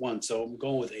an 8th one, so I'm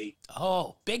going with 8.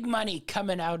 Oh, big money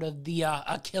coming out of the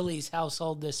Achilles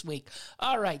household this week.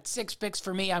 All right, 6 picks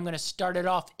for me. I'm going to start it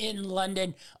off in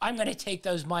London. I'm going to take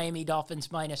those Miami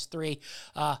Dolphins minus 3.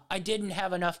 I didn't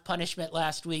have enough punishment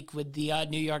last week with the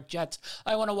New York Jets.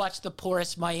 I want to watch the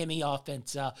porous Miami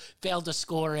offense fail to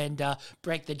score and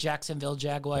break the Jacksonville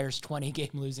Jaguars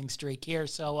 20-game losing streak here.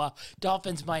 So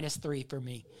Dolphins minus 3 for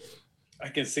me. I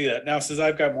can see that. Now, since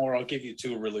I've got more, I'll give you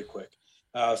 2 really quick.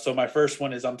 So my first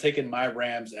one is I'm taking my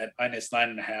Rams at minus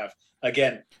 9.5.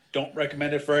 Again, don't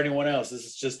recommend it for anyone else. This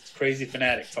is just crazy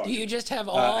fanatic talk. Do you just have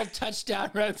all touchdown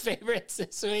road favorites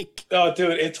this week? Oh,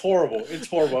 dude, it's horrible. It's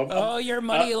horrible. Your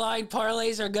money line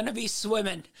parlays are going to be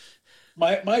swimming.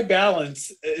 My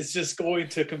balance is just going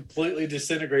to completely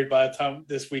disintegrate by the time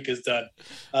this week is done.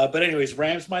 But anyways,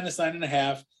 Rams minus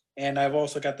 9.5. And I've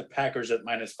also got the Packers at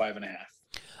minus 5.5.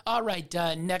 All right,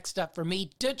 next up for me,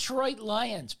 Detroit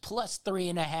Lions plus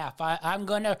 3.5. I'm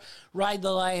going to ride the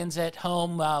Lions at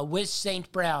home with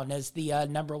St. Brown as the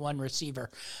number 1 receiver.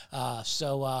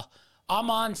 So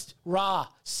Amon-Ra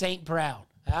St. Brown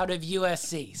out of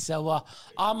USC. So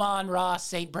Amon-Ra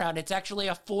St. Brown. It's actually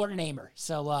a 4-namer.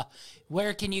 So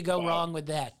where can you go wrong with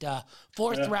that?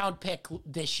 4th round pick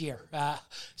this year.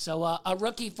 So a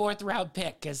rookie 4th round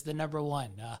pick as the number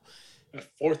 1. A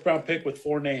 4th round pick with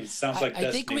 4 names. Sounds like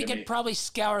I think we could probably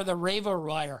scour the waiver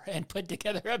wire and put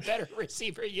together a better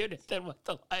receiver unit than what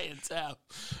the Lions have.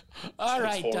 All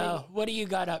right, what do you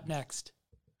got up next?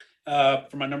 For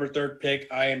my number 3rd pick,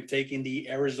 I am taking the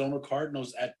Arizona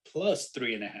Cardinals at plus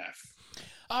 3.5.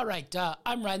 All right,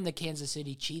 I'm riding the Kansas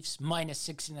City Chiefs minus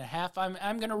 6.5.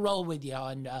 I'm going to roll with you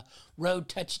on road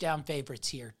touchdown favorites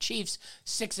here. Chiefs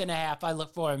 6.5. I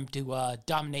look for them to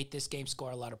dominate this game,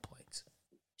 score a lot of points.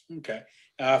 Okay.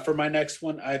 For my next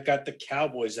one, I've got the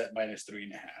Cowboys at minus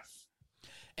 3.5.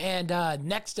 And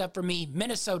next up for me,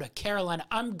 Minnesota, Carolina.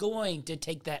 I'm going to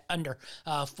take that under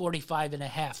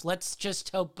 45.5. Let's just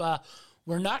hope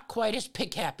we're not quite as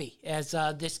pick happy as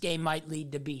this game might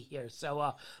lead to be here.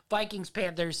 So Vikings,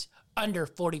 Panthers under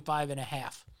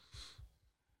 45.5.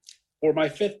 For my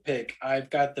 5th pick, I've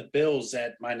got the Bills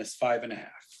at minus 5.5.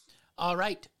 All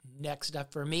right, next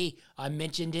up for me, I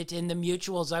mentioned it in the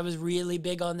mutuals. I was really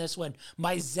big on this one.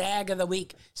 My Zag of the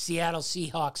week, Seattle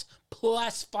Seahawks,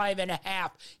 plus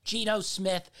 5.5. Geno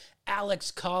Smith, Alex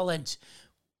Collins.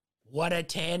 What a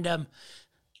tandem.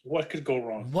 What could go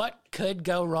wrong? What could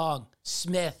go wrong?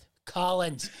 Smith,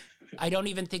 Collins. I don't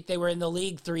even think they were in the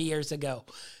league 3 years ago.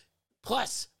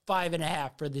 Plus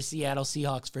 5.5 for the Seattle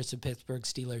Seahawks versus Pittsburgh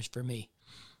Steelers for me.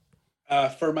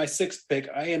 For my 6th pick,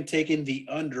 I am taking the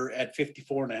under at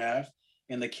 54.5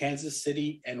 in the Kansas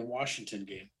City and Washington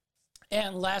game.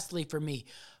 And lastly for me,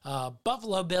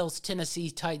 Buffalo Bills,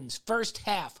 Tennessee Titans. First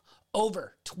half,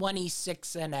 over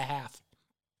 26.5.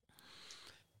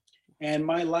 And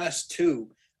my last two,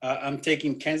 I'm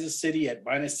taking Kansas City at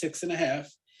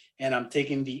 -6.5, and I'm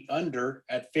taking the under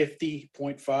at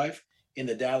 50.5 in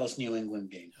the Dallas New England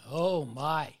game. Oh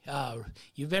my.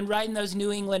 You've been riding those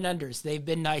New England unders. They've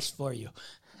been nice for you.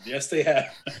 Yes, they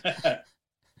have.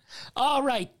 All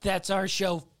right, that's our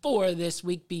show for this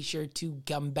week. Be sure to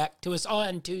come back to us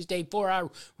on Tuesday for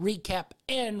our recap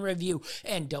and review.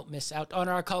 And don't miss out on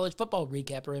our college football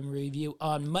recap and review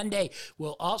on Monday.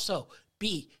 We'll also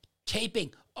be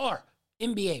taping our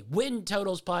NBA Win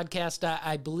Totals podcast,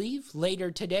 I believe,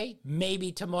 later today,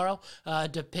 maybe tomorrow,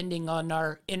 depending on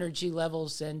our energy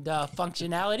levels and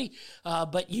functionality.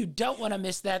 But you don't want to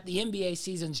miss that. The NBA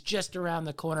season's just around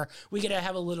the corner. We're going to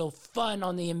have a little fun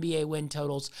on the NBA Win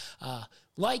Totals.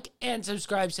 Like and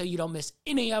subscribe so you don't miss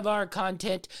any of our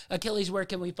content. Achilles, where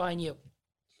can we find you?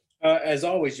 As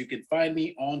always, you can find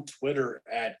me on Twitter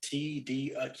at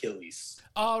TDAchilles.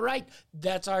 All right,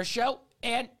 that's our show,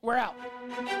 and we're out.